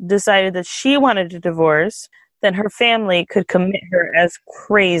decided that she wanted to divorce, then her family could commit her as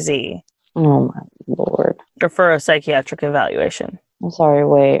crazy. Oh my Lord. or for a psychiatric evaluation. I'm sorry,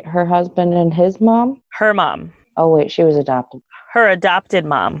 wait. Her husband and his mom? Her mom. Oh, wait, she was adopted. Her adopted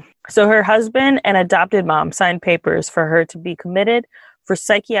mom. So her husband and adopted mom signed papers for her to be committed for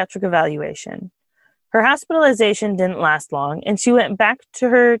psychiatric evaluation. Her hospitalization didn't last long, and she went back to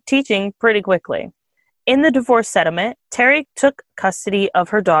her teaching pretty quickly. In the divorce settlement, Terri took custody of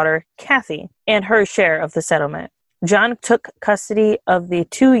her daughter, Kathy, and her share of the settlement. John took custody of the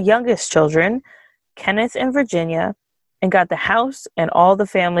two youngest children, Kenneth and Virginia, and got the house and all the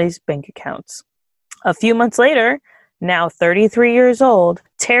family's bank accounts. A few months later, now 33 years old,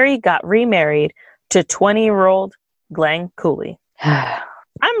 Terri got remarried to 20-year-old Glenn Cooley.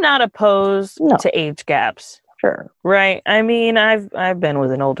 I'm not opposed to age gaps. Sure. Right? I mean, I've been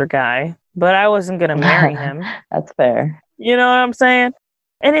with an older guy, but I wasn't going to marry him. That's fair. You know what I'm saying?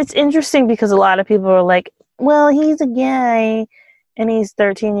 And it's interesting because a lot of people are like, well, he's a guy and he's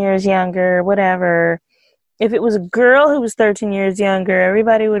 13 years younger, whatever. If it was a girl who was 13 years younger,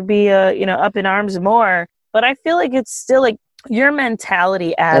 everybody would be, up in arms more. But I feel like it's still like your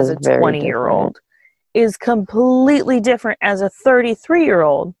mentality as a 20-year-old is completely different as a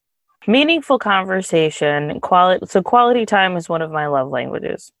 33-year-old. Meaningful conversation, quality time is one of my love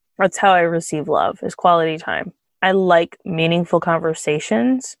languages. That's how I receive love, is quality time. I like meaningful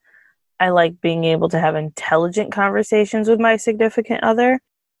conversations. I like being able to have intelligent conversations with my significant other.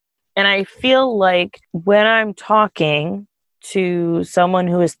 And I feel like when I'm talking to someone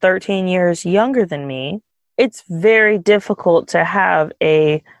who is 13 years younger than me, it's very difficult to have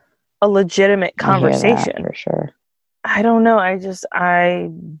a legitimate conversation. I hear that, for sure. I don't know. I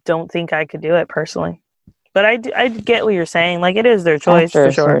don't think I could do it personally. But I get what you're saying. Like, it is their choice. After for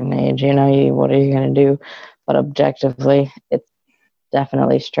a sure. certain age, what are you going to do? But objectively, it's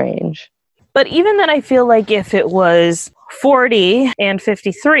definitely strange. But even then, I feel like if it was 40 and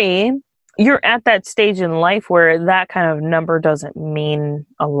 53, you're at that stage in life where that kind of number doesn't mean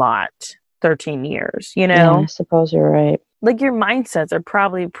a lot. 13 years, Yeah, I suppose you're right. Like, your mindsets are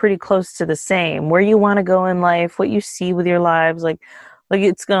probably pretty close to the same. Where you want to go in life, what you see with your lives,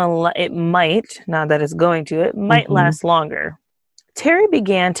 it might, not that it's going to, it might last longer. Terri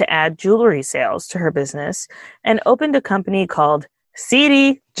began to add jewelry sales to her business and opened a company called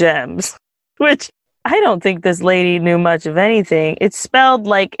CD Gems, which I don't think this lady knew much of anything. It's spelled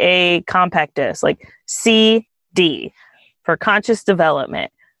like a compact disc, like CD for conscious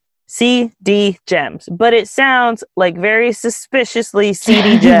development. CD Gems, but it sounds like very suspiciously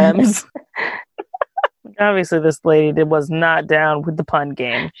CD Gems. Obviously, this lady was not down with the pun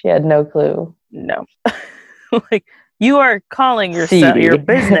game. She had no clue. No. Like, you are calling your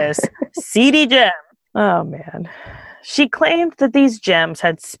business CD Gem. Oh, man. She claimed that these gems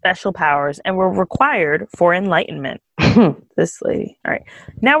had special powers and were required for enlightenment. This lady. All right.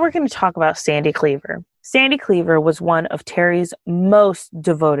 Now we're going to talk about Sandy Cleaver. Sandy Cleaver was one of Terri's most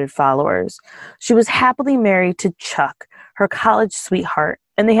devoted followers. She was happily married to Chuck, her college sweetheart,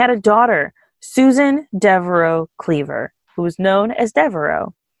 and they had a daughter, Susan Devereaux Cleaver, who was known as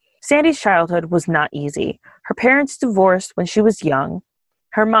Devereaux. Sandy's childhood was not easy. Her parents divorced when she was young.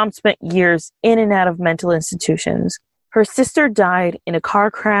 Her mom spent years in and out of mental institutions. Her sister died in a car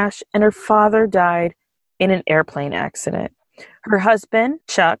crash, and her father died in an airplane accident. Her husband,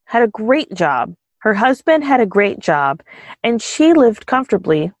 Chuck, had a great job. And she lived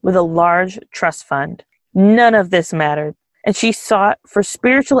comfortably with a large trust fund. None of this mattered, and she sought for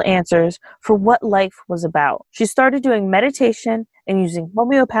spiritual answers for what life was about. She started doing meditation and using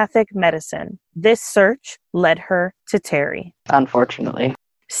homeopathic medicine. This search led her to Terri. Unfortunately.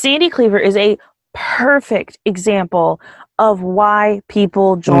 Sandy Cleaver is a perfect example of why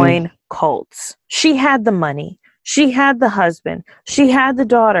people join cults. She had the money. She had the husband. She had the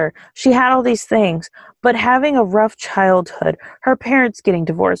daughter. She had all these things. But having a rough childhood, her parents getting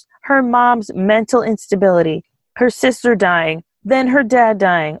divorced, her mom's mental instability, her sister dying, then her dad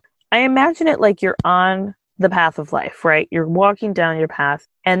dying. I imagine it like you're on the path of life, right? You're walking down your path,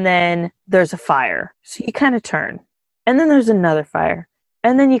 and then there's a fire. So you kind of turn. And then there's another fire.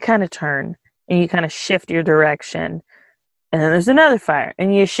 And then you kind of turn, and you kind of shift your direction. And then there's another fire,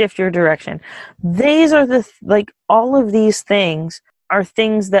 and you shift your direction. These are all of these things are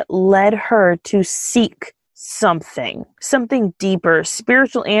things that led her to seek something deeper,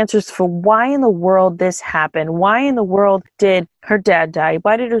 spiritual answers for why in the world this happened. Why in the world did her dad die?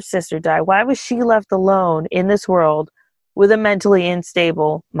 Why did her sister die? Why was she left alone in this world with a mentally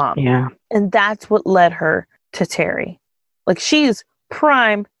unstable mom? Yeah. And that's what led her to Terri. Like, she's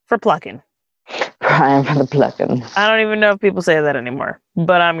prime for plucking. Prime for the plucking. I don't even know if people say that anymore,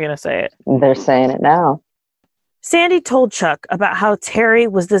 but I'm going to say it. They're saying it now. Sandy told Chuck about how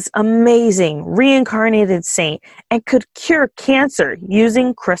Terri was this amazing reincarnated saint and could cure cancer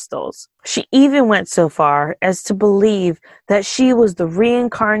using crystals. She even went so far as to believe that she was the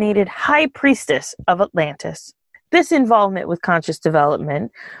reincarnated high priestess of Atlantis. This involvement with conscious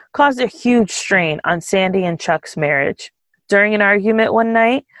development caused a huge strain on Sandy and Chuck's marriage. During an argument one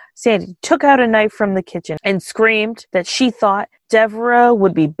night, Sandy took out a knife from the kitchen and screamed that she thought Devereaux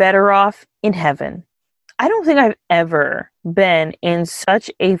would be better off in heaven. I don't think I've ever been in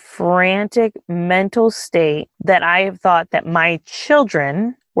such a frantic mental state that I have thought that my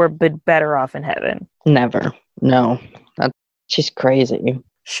children were better off in heaven. Never. No. She's crazy.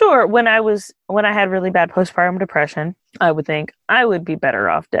 Sure, when I had really bad postpartum depression, I would think I would be better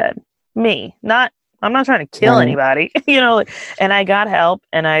off dead. Me, I'm not trying to kill anybody, and I got help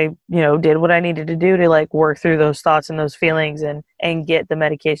and I, did what I needed to do to like work through those thoughts and those feelings and get the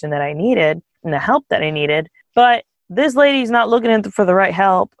medication that I needed and the help that I needed. But this lady's not looking for the right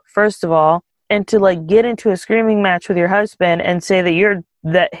help, first of all, and to like get into a screaming match with your husband and say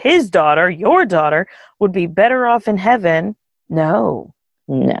that his daughter, your daughter, would be better off in heaven. No.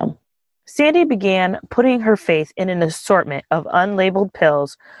 Sandy began putting her faith in an assortment of unlabeled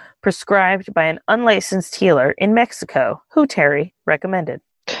pills prescribed by an unlicensed healer in Mexico, who Terri recommended.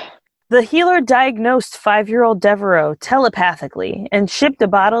 The healer diagnosed 5-year-old Devereaux telepathically and shipped a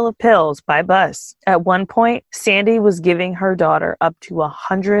bottle of pills by bus. At one point, Sandy was giving her daughter up to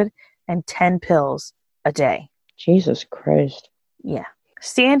 110 pills a day. Jesus Christ. Yeah.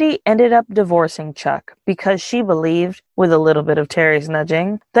 Sandy ended up divorcing Chuck because she believed, with a little bit of Terri's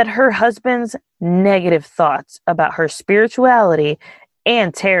nudging, that her husband's negative thoughts about her spirituality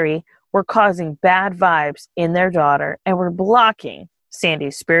and Terri were causing bad vibes in their daughter and were blocking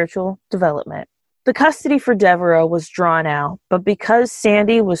Sandy's spiritual development. The custody for Devereaux was drawn out, but because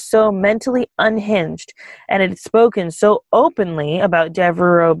Sandy was so mentally unhinged and had spoken so openly about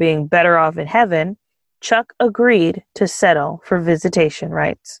Devereaux being better off in heaven, Chuck agreed to settle for visitation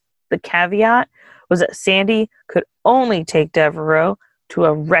rights. The caveat was that Sandy could only take Devereaux to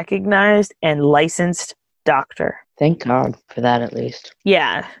a recognized and licensed doctor. Thank God for that, at least.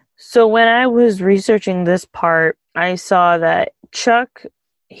 Yeah. So when I was researching this part, I saw that Chuck,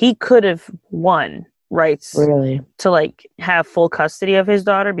 he could have won rights to like have full custody of his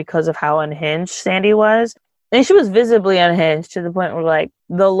daughter because of how unhinged Sandy was. And she was visibly unhinged to the point where like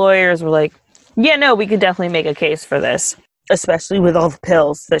the lawyers were like, yeah, no, we could definitely make a case for this, especially with all the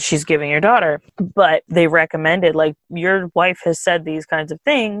pills that she's giving your daughter. But they recommended, like, your wife has said these kinds of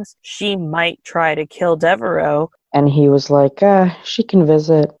things. She might try to kill Devereaux. And he was like, she can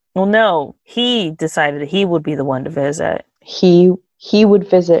visit. Well, no, he decided he would be the one to visit. He would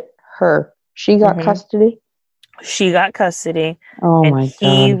visit her. She got custody? She got custody. Oh, and my God.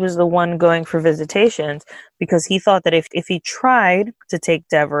 He was the one going for visitations because he thought that if he tried to take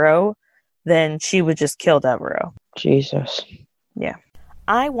Devereaux, then she would just kill Devereaux. Jesus. Yeah.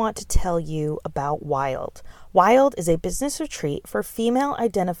 I want to tell you about Wild. Wild is a business retreat for female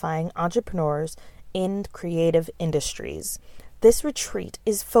identifying entrepreneurs in creative industries. This retreat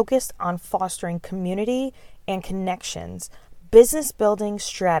is focused on fostering community and connections, business building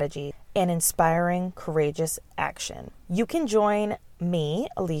strategy, and inspiring courageous action. You can join me,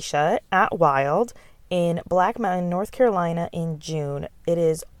 Alicia, at Wild in Black Mountain, North Carolina in June. It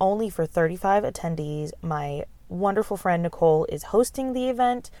is only for 35 attendees. My wonderful friend Nicole is hosting the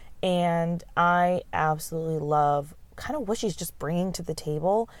event, and I absolutely love kind of what she's just bringing to the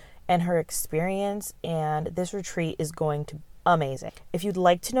table and her experience, and this retreat is going to be amazing. If you'd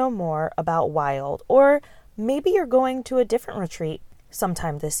like to know more about Wild, or maybe you're going to a different retreat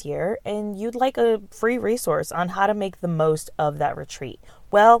sometime this year and you'd like a free resource on how to make the most of that retreat,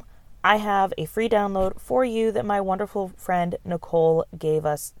 well, I have a free download for you that my wonderful friend Nicole gave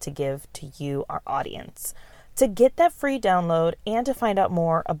us to give to you, our audience. To get that free download and to find out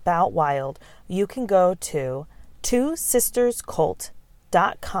more about Wild, you can go to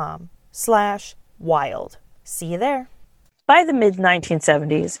twosisterscult.com/wild. See you there. By the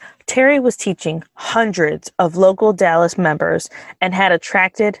mid-1970s, Terri was teaching hundreds of local Dallas members and had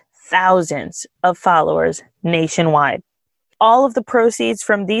attracted thousands of followers nationwide. All of the proceeds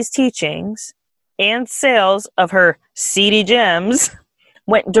from these teachings and sales of her seedy gems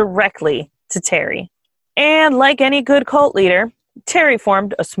went directly to Terri. And like any good cult leader, Terri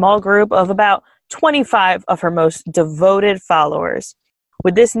formed a small group of about 25 of her most devoted followers.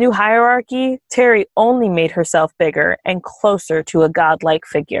 With this new hierarchy, Terri only made herself bigger and closer to a godlike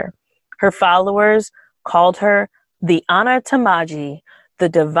figure. Her followers called her the Ana Tamaji, the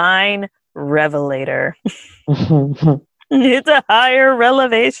divine revelator. It's a higher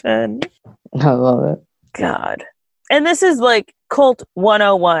revelation. I love it. God. And this is like Cult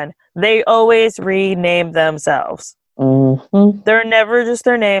 101. They always rename themselves. Mm-hmm. They're never just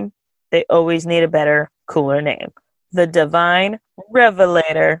their name. They always need a better, cooler name. The Divine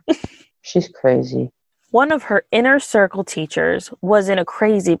Revelator. She's crazy. One of her inner circle teachers was in a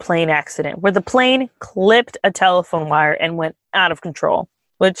crazy plane accident where the plane clipped a telephone wire and went out of control,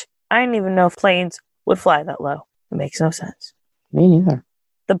 which I didn't even know if planes would fly that low. It makes no sense. Me neither.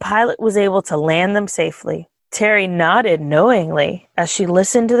 The pilot was able to land them safely. Terri nodded knowingly as she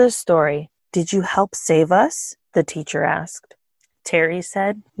listened to the story. Did you help save us? The teacher asked. Terri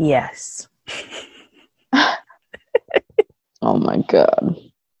said, yes. Oh my God.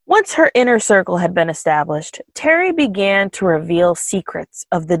 Once her inner circle had been established, Terri began to reveal secrets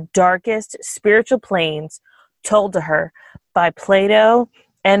of the darkest spiritual planes told to her by Plato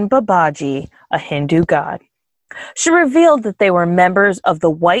and Babaji, a Hindu god. She revealed that they were members of the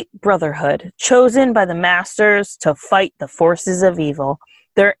White Brotherhood, chosen by the Masters to fight the forces of evil.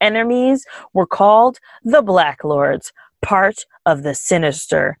 Their enemies were called the Black Lords, part of the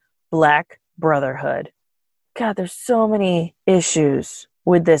sinister Black Brotherhood. God, there's so many issues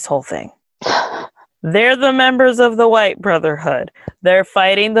with this whole thing. They're the members of the White Brotherhood. They're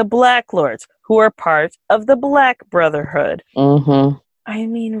fighting the Black Lords, who are part of the Black Brotherhood. Mm-hmm. I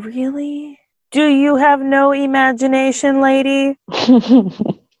mean, really? Do you have no imagination, lady?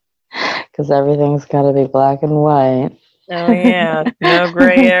 Because everything's got to be black and white. Oh, yeah. No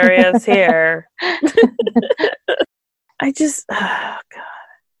gray areas here. I just, oh, God.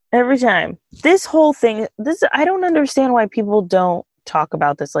 Every time. This whole thing, I don't understand why people don't talk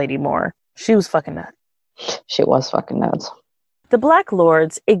about this lady more. She was fucking nuts. She was fucking nuts. The Black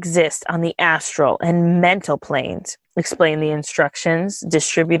Lords exist on the astral and mental planes, explain the instructions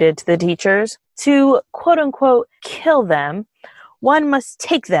distributed to the teachers. To, quote unquote, kill them, one must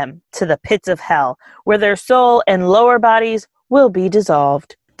take them to the pits of hell, where their soul and lower bodies will be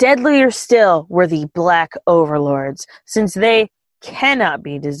dissolved. Deadlier still were the Black Overlords, since they cannot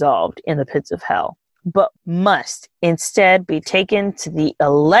be dissolved in the pits of hell, but must instead be taken to the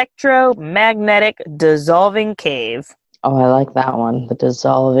electromagnetic dissolving cave. Oh, I like that one. The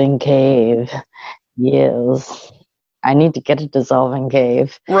dissolving cave. Yes. I need to get a dissolving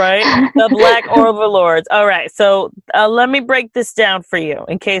cave. Right? The Black Overlords. All right, so let me break this down for you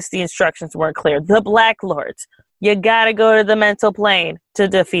in case the instructions weren't clear. The Black Lords, you gotta go to the mental plane to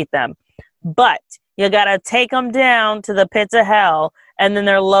defeat them. But you gotta take them down to the pits of hell, and then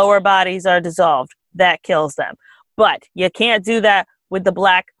their lower bodies are dissolved. That kills them. But you can't do that with the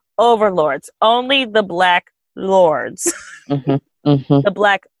Black Overlords. Only the Black Lords. Mm-hmm. Mm-hmm. The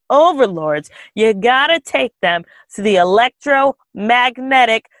Black Overlords, you gotta take them to the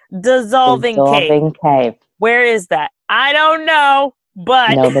electromagnetic dissolving cave. Where is that? I don't know,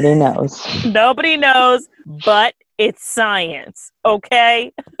 but nobody knows. Nobody knows, but it's science,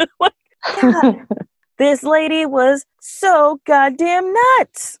 okay? God, this lady was so goddamn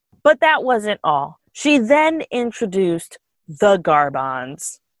nuts. But that wasn't all. She then introduced the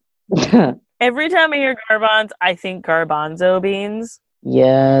Garbons. Every time I hear Garbons, I think garbanzo beans.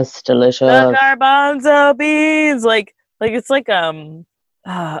 Yes, delicious. The garbanzo beans, like it's like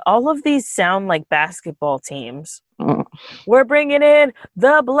all of these sound like basketball teams. Mm. We're bringing in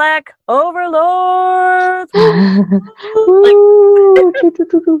the Black Overlords.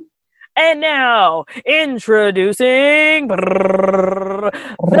 And now introducing the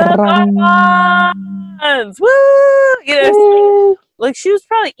Garbons. Woo! You know, like she was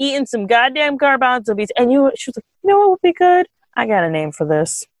probably eating some goddamn garbanzo beans, and she was like, you know what would be good? I got a name for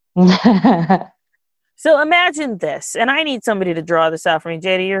this. So imagine this, and I need somebody to draw this out for me.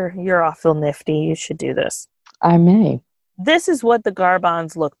 JD, you're awful nifty. You should do this. I may. This is what the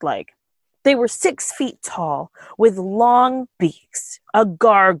Garbons looked like. They were 6 feet tall, with long beaks, a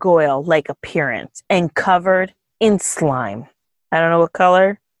gargoyle-like appearance, and covered in slime. I don't know what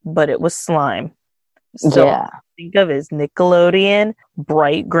color, but it was slime. So yeah. Think of it as Nickelodeon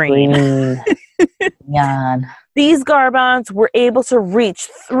bright green. Yan. These Garbons were able to reach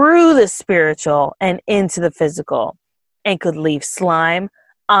through the spiritual and into the physical, and could leave slime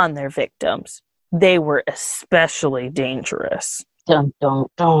on their victims. They were especially dangerous. Dun, dun,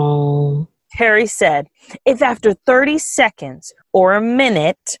 dun. Terri said, if after 30 seconds or a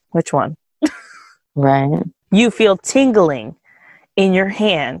minute, which one? Right. You feel tingling in your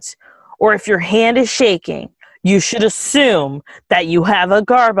hands, or if your hand is shaking, you should assume that you have a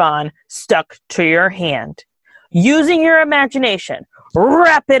Garbon stuck to your hand. Using your imagination,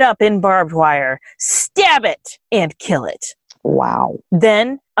 wrap it up in barbed wire, stab it, and kill it. Wow.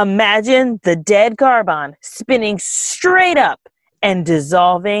 Then imagine the dead Garbon spinning straight up and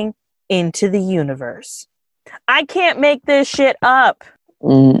dissolving into the universe. I can't make this shit up.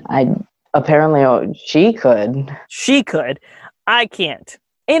 Apparently she could. She could. I can't.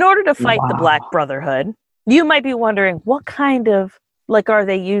 In order to fight the Black Brotherhood, you might be wondering, what kind of, are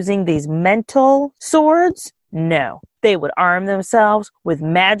they using these mental swords? No. They would arm themselves with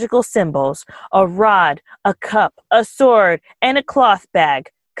magical symbols, a rod, a cup, a sword, and a cloth bag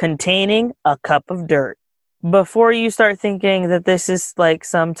containing a cup of dirt. Before you start thinking that this is like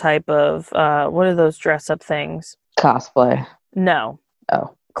some type of, what are those dress-up things? Cosplay. No.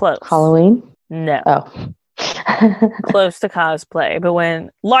 Oh. Close. Halloween? No. Oh. Close to cosplay, but when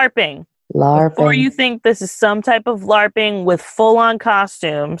LARPing. Before you think this is some type of LARPing with full-on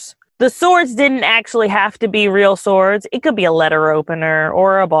costumes, the swords didn't actually have to be real swords. It could be a letter opener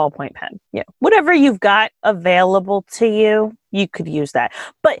or a ballpoint pen. Yeah, whatever you've got available to you, you could use that.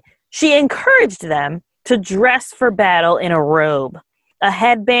 But she encouraged them to dress for battle in a robe, a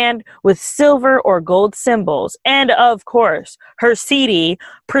headband with silver or gold symbols, and of course, her seedy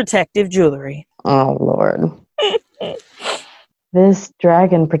protective jewelry. Oh, Lord. This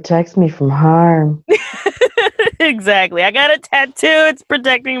dragon protects me from harm. Exactly. I got a tattoo. It's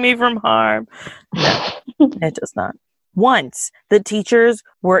protecting me from harm. No, it does not. Once, the teachers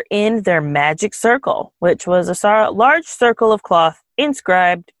were in their magic circle, which was a large circle of cloth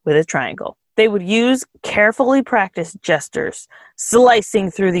inscribed with a triangle. They would use carefully practiced gestures,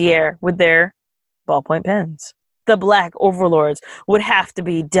 slicing through the air with their ballpoint pens. The Black Overlords would have to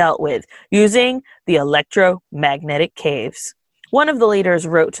be dealt with using the electromagnetic caves. One of the leaders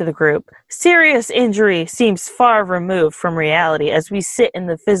wrote to the group, "Serious injury seems far removed from reality as we sit in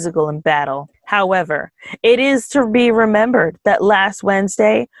the physical in battle. However, it is to be remembered that last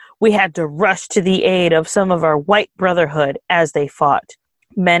Wednesday, we had to rush to the aid of some of our white brotherhood as they fought.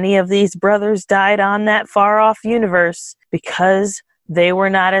 Many of these brothers died on that far-off universe because they were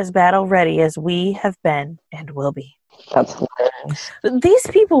not as battle-ready as we have been and will be." That's hilarious. These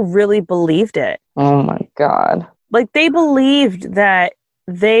people really believed it. Oh, my God. They believed that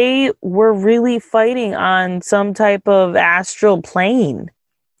they were really fighting on some type of astral plane.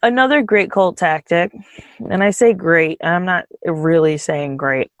 Another great cult tactic, and I say great, I'm not really saying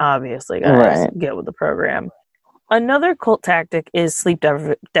great, obviously, guys. Right. Get with the program. Another cult tactic is sleep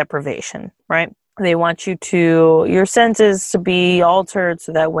deprivation, right? They want your senses to be altered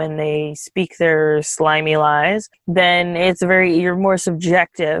so that when they speak their slimy lies, then you're more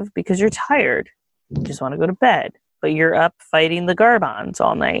subjective because you're tired. You just want to go to bed, but you're up fighting the Garbons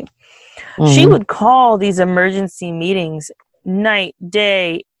all night. Mm-hmm. She would call these emergency meetings night,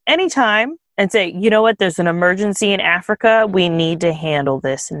 day, anytime and say, you know what, there's an emergency in Africa. We need to handle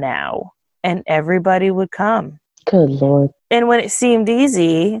this now. And everybody would come. Good Lord. And when it seemed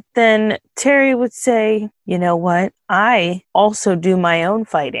easy, then Terri would say, you know what, I also do my own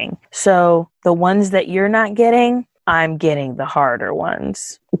fighting. So the ones that you're not getting, I'm getting the harder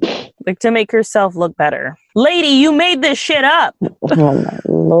ones. To make herself look better. Lady, you made this shit up. Oh my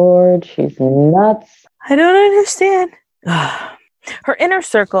Lord, she's nuts. I don't understand. Her inner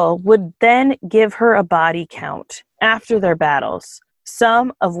circle would then give her a body count after their battles,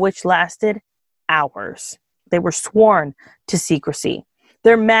 some of which lasted hours. They were sworn to secrecy.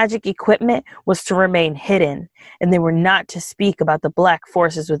 Their magic equipment was to remain hidden, and they were not to speak about the Black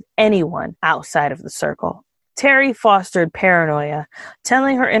forces with anyone outside of the circle. Terri fostered paranoia,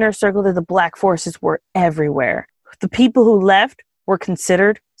 telling her inner circle that the Black forces were everywhere. The people who left were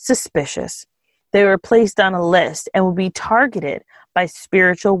considered suspicious. They were placed on a list and would be targeted by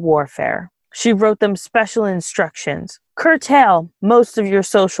spiritual warfare. She wrote them special instructions. Curtail most of your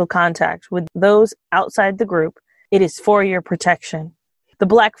social contact with those outside the group. It is for your protection. The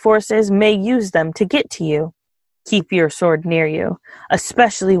Black forces may use them to get to you. Keep your sword near you,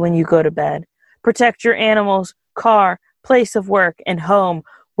 especially when you go to bed. Protect your animals, car, place of work, and home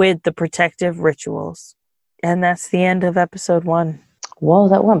with the protective rituals. And that's the end of episode 1. Whoa,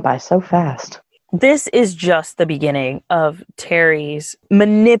 that went by so fast. This is just the beginning of Terri's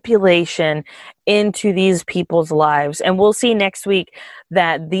manipulation into these people's lives. And we'll see next week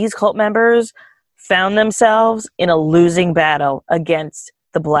that these cult members found themselves in a losing battle against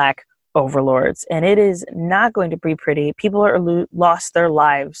the Black overlords. And it is not going to be pretty. People are lost their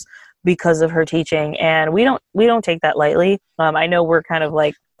lives because of her teaching, and we don't take that lightly. I know we're kind of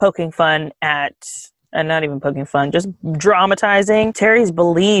poking fun at, and not even poking fun, just dramatizing Terri's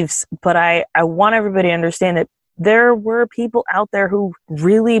beliefs, but I want everybody to understand that there were people out there who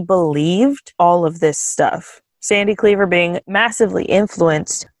really believed all of this stuff. Sandy Cleaver, being massively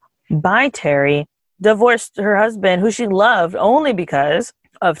influenced by Terri, divorced her husband, who she loved, only because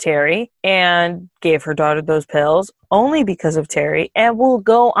of Terri and gave her daughter those pills only because of Terri, and will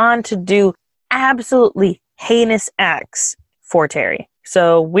go on to do absolutely heinous acts for Terri.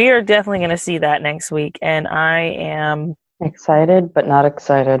 So we are definitely going to see that next week, and I am excited, but not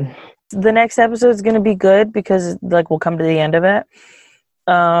excited. The next episode is going to be good because like we'll come to the end of it.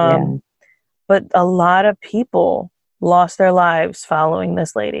 But a lot of people lost their lives following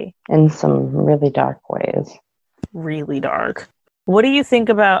this lady. In some really dark ways. Really dark. What do you think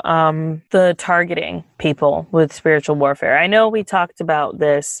about the targeting people with spiritual warfare? I know we talked about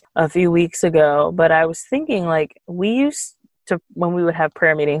this a few weeks ago, but I was thinking like we used to, when we would have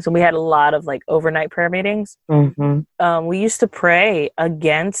prayer meetings, and we had a lot of like overnight prayer meetings, we used to pray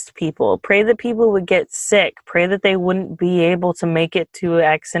against people, pray that people would get sick, pray that they wouldn't be able to make it to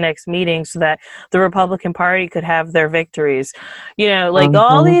X and X meetings so that the Republican Party could have their victories. You know, like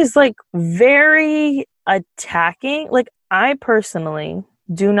all these like very attacking, like I personally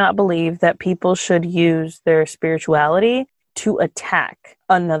do not believe that people should use their spirituality to attack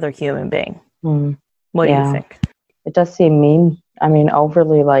another human being. What do you think? It does seem mean. I mean,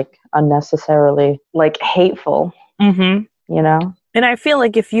 overly, like, unnecessarily, like, hateful, you know? And I feel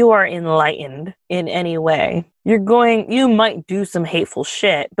like if you are enlightened in any way, you might do some hateful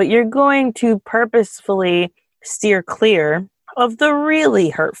shit, but you're going to purposefully steer clear of the really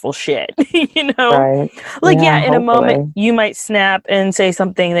hurtful shit, you know? Right. Like, in a moment, you might snap and say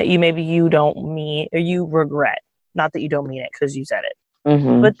something that you don't mean, or you regret. Not that you don't mean it because you said it.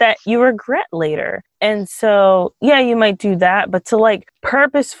 But that you regret later. And so, you might do that, but to like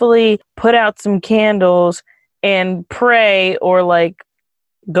purposefully put out some candles and pray, or like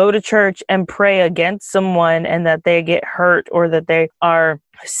go to church and pray against someone and that they get hurt, or that they are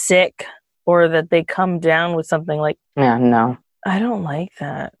sick, or that they come down with something, like, no. I don't like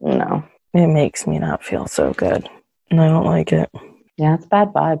that. No. It makes me not feel so good. And I don't like it. Yeah, it's bad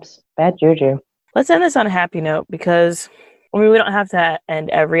vibes. Bad juju. Let's end this on a happy note, because I mean, we don't have to end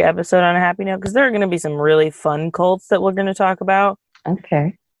every episode on a happy note, because there are going to be some really fun cults that we're going to talk about.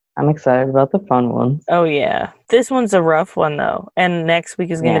 Okay. I'm excited about the fun ones. Oh, yeah. This one's a rough one, though. And next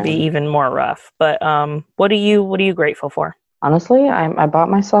week is going to be even more rough. But what are you grateful for? Honestly, I bought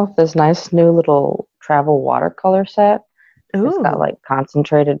myself this nice new little travel watercolor set. Ooh. It's got like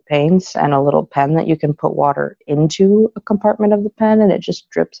concentrated paints and a little pen that you can put water into a compartment of the pen and it just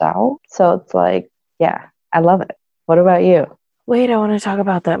drips out. So it's like, I love it. What about you? Wait, I want to talk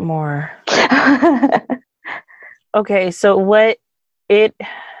about that more. Okay, so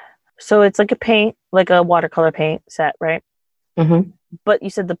it's like a paint, like a watercolor paint set, right? But you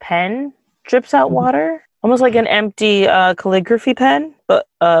said the pen drips out water? Almost like an empty calligraphy pen, but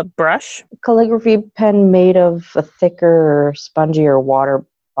a brush? Calligraphy pen made of a thicker, spongier water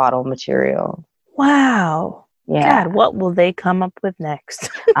bottle material. Wow. Yeah. God, what will they come up with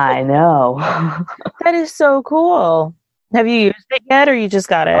next? I know. That is so cool. Have you used it yet, or you just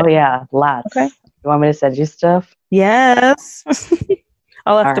got it? Oh, yeah. Lots. Okay. You want me to send you stuff? Yes.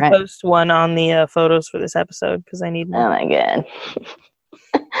 I'll have to post one on the photos for this episode, because I need one. Oh, my God.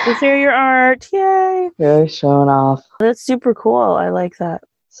 To share your art. Yay. Really showing off. That's super cool. I like that.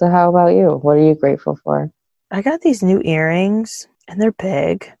 So how about you? What are you grateful for? I got these new earrings, and they're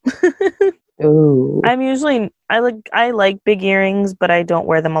big. Ooh. I like big earrings, but I don't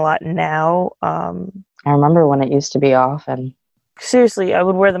wear them a lot now. I remember when it used to be off, and seriously, I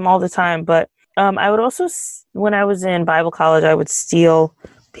would wear them all the time. But I would also, when I was in Bible college, I would steal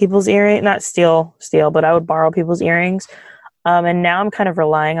people's earrings. Not steal, but I would borrow people's earrings. And now I'm kind of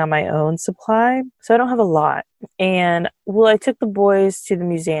relying on my own supply, so I don't have a lot. And I took the boys to the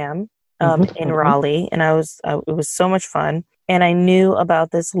museum in Raleigh, and it was so much fun. And I knew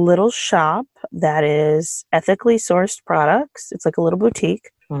about this little shop that is ethically sourced products. It's like a little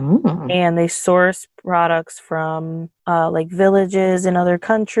boutique. And they source products from like villages in other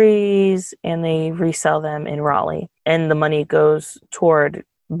countries, and they resell them in Raleigh. And the money goes toward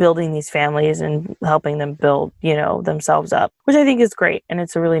building these families and helping them build, themselves up, which I think is great. And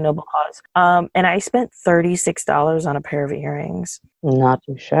it's a really noble cause. And I spent $36 on a pair of earrings. Not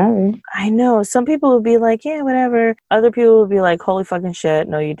too shabby. I know. Some people would be like, yeah, whatever. Other people would be like, holy fucking shit.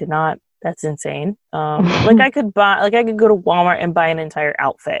 No, you did not. That's insane. I could go to Walmart and buy an entire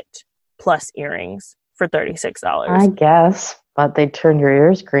outfit plus earrings for $36. I guess, but they turn your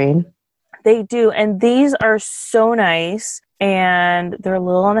ears green. They do. And these are so nice. And they're a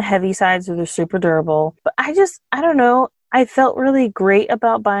little on the heavy side, so they're super durable. But I don't know. I felt really great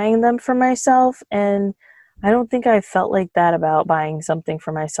about buying them for myself. And I don't think I felt like that about buying something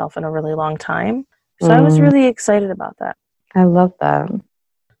for myself in a really long time. So I was really excited about that. I love that.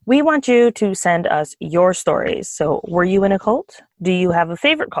 We want you to send us your stories. So, were you in a cult? Do you have a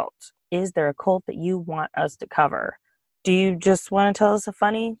favorite cult? Is there a cult that you want us to cover? Do you just want to tell us a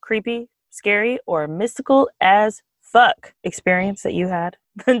funny, creepy, scary, or mystical as fuck experience that you had?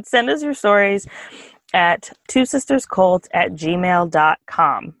 Then send us your stories at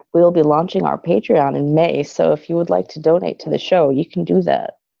twosisterscult@gmail.com. We will be launching our Patreon in May, so if you would like to donate to the show, you can do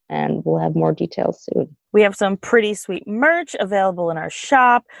that, and we'll have more details soon. We have some pretty sweet merch available in our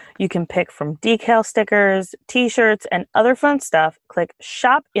shop. You can pick from decal stickers, t-shirts, and other fun stuff. Click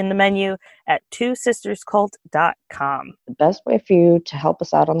shop in the menu at twosisterscult.com. The best way for you to help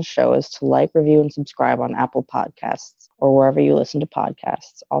us out on the show is to like, review, and subscribe on Apple Podcasts or wherever you listen to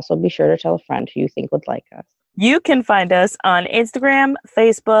podcasts. Also, be sure to tell a friend who you think would like us. You can find us on Instagram,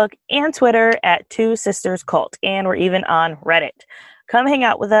 Facebook, and Twitter at Two Sisters Cult, and we're even on Reddit. Come hang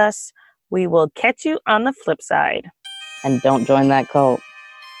out with us. We will catch you on the flip side. And don't join that cult.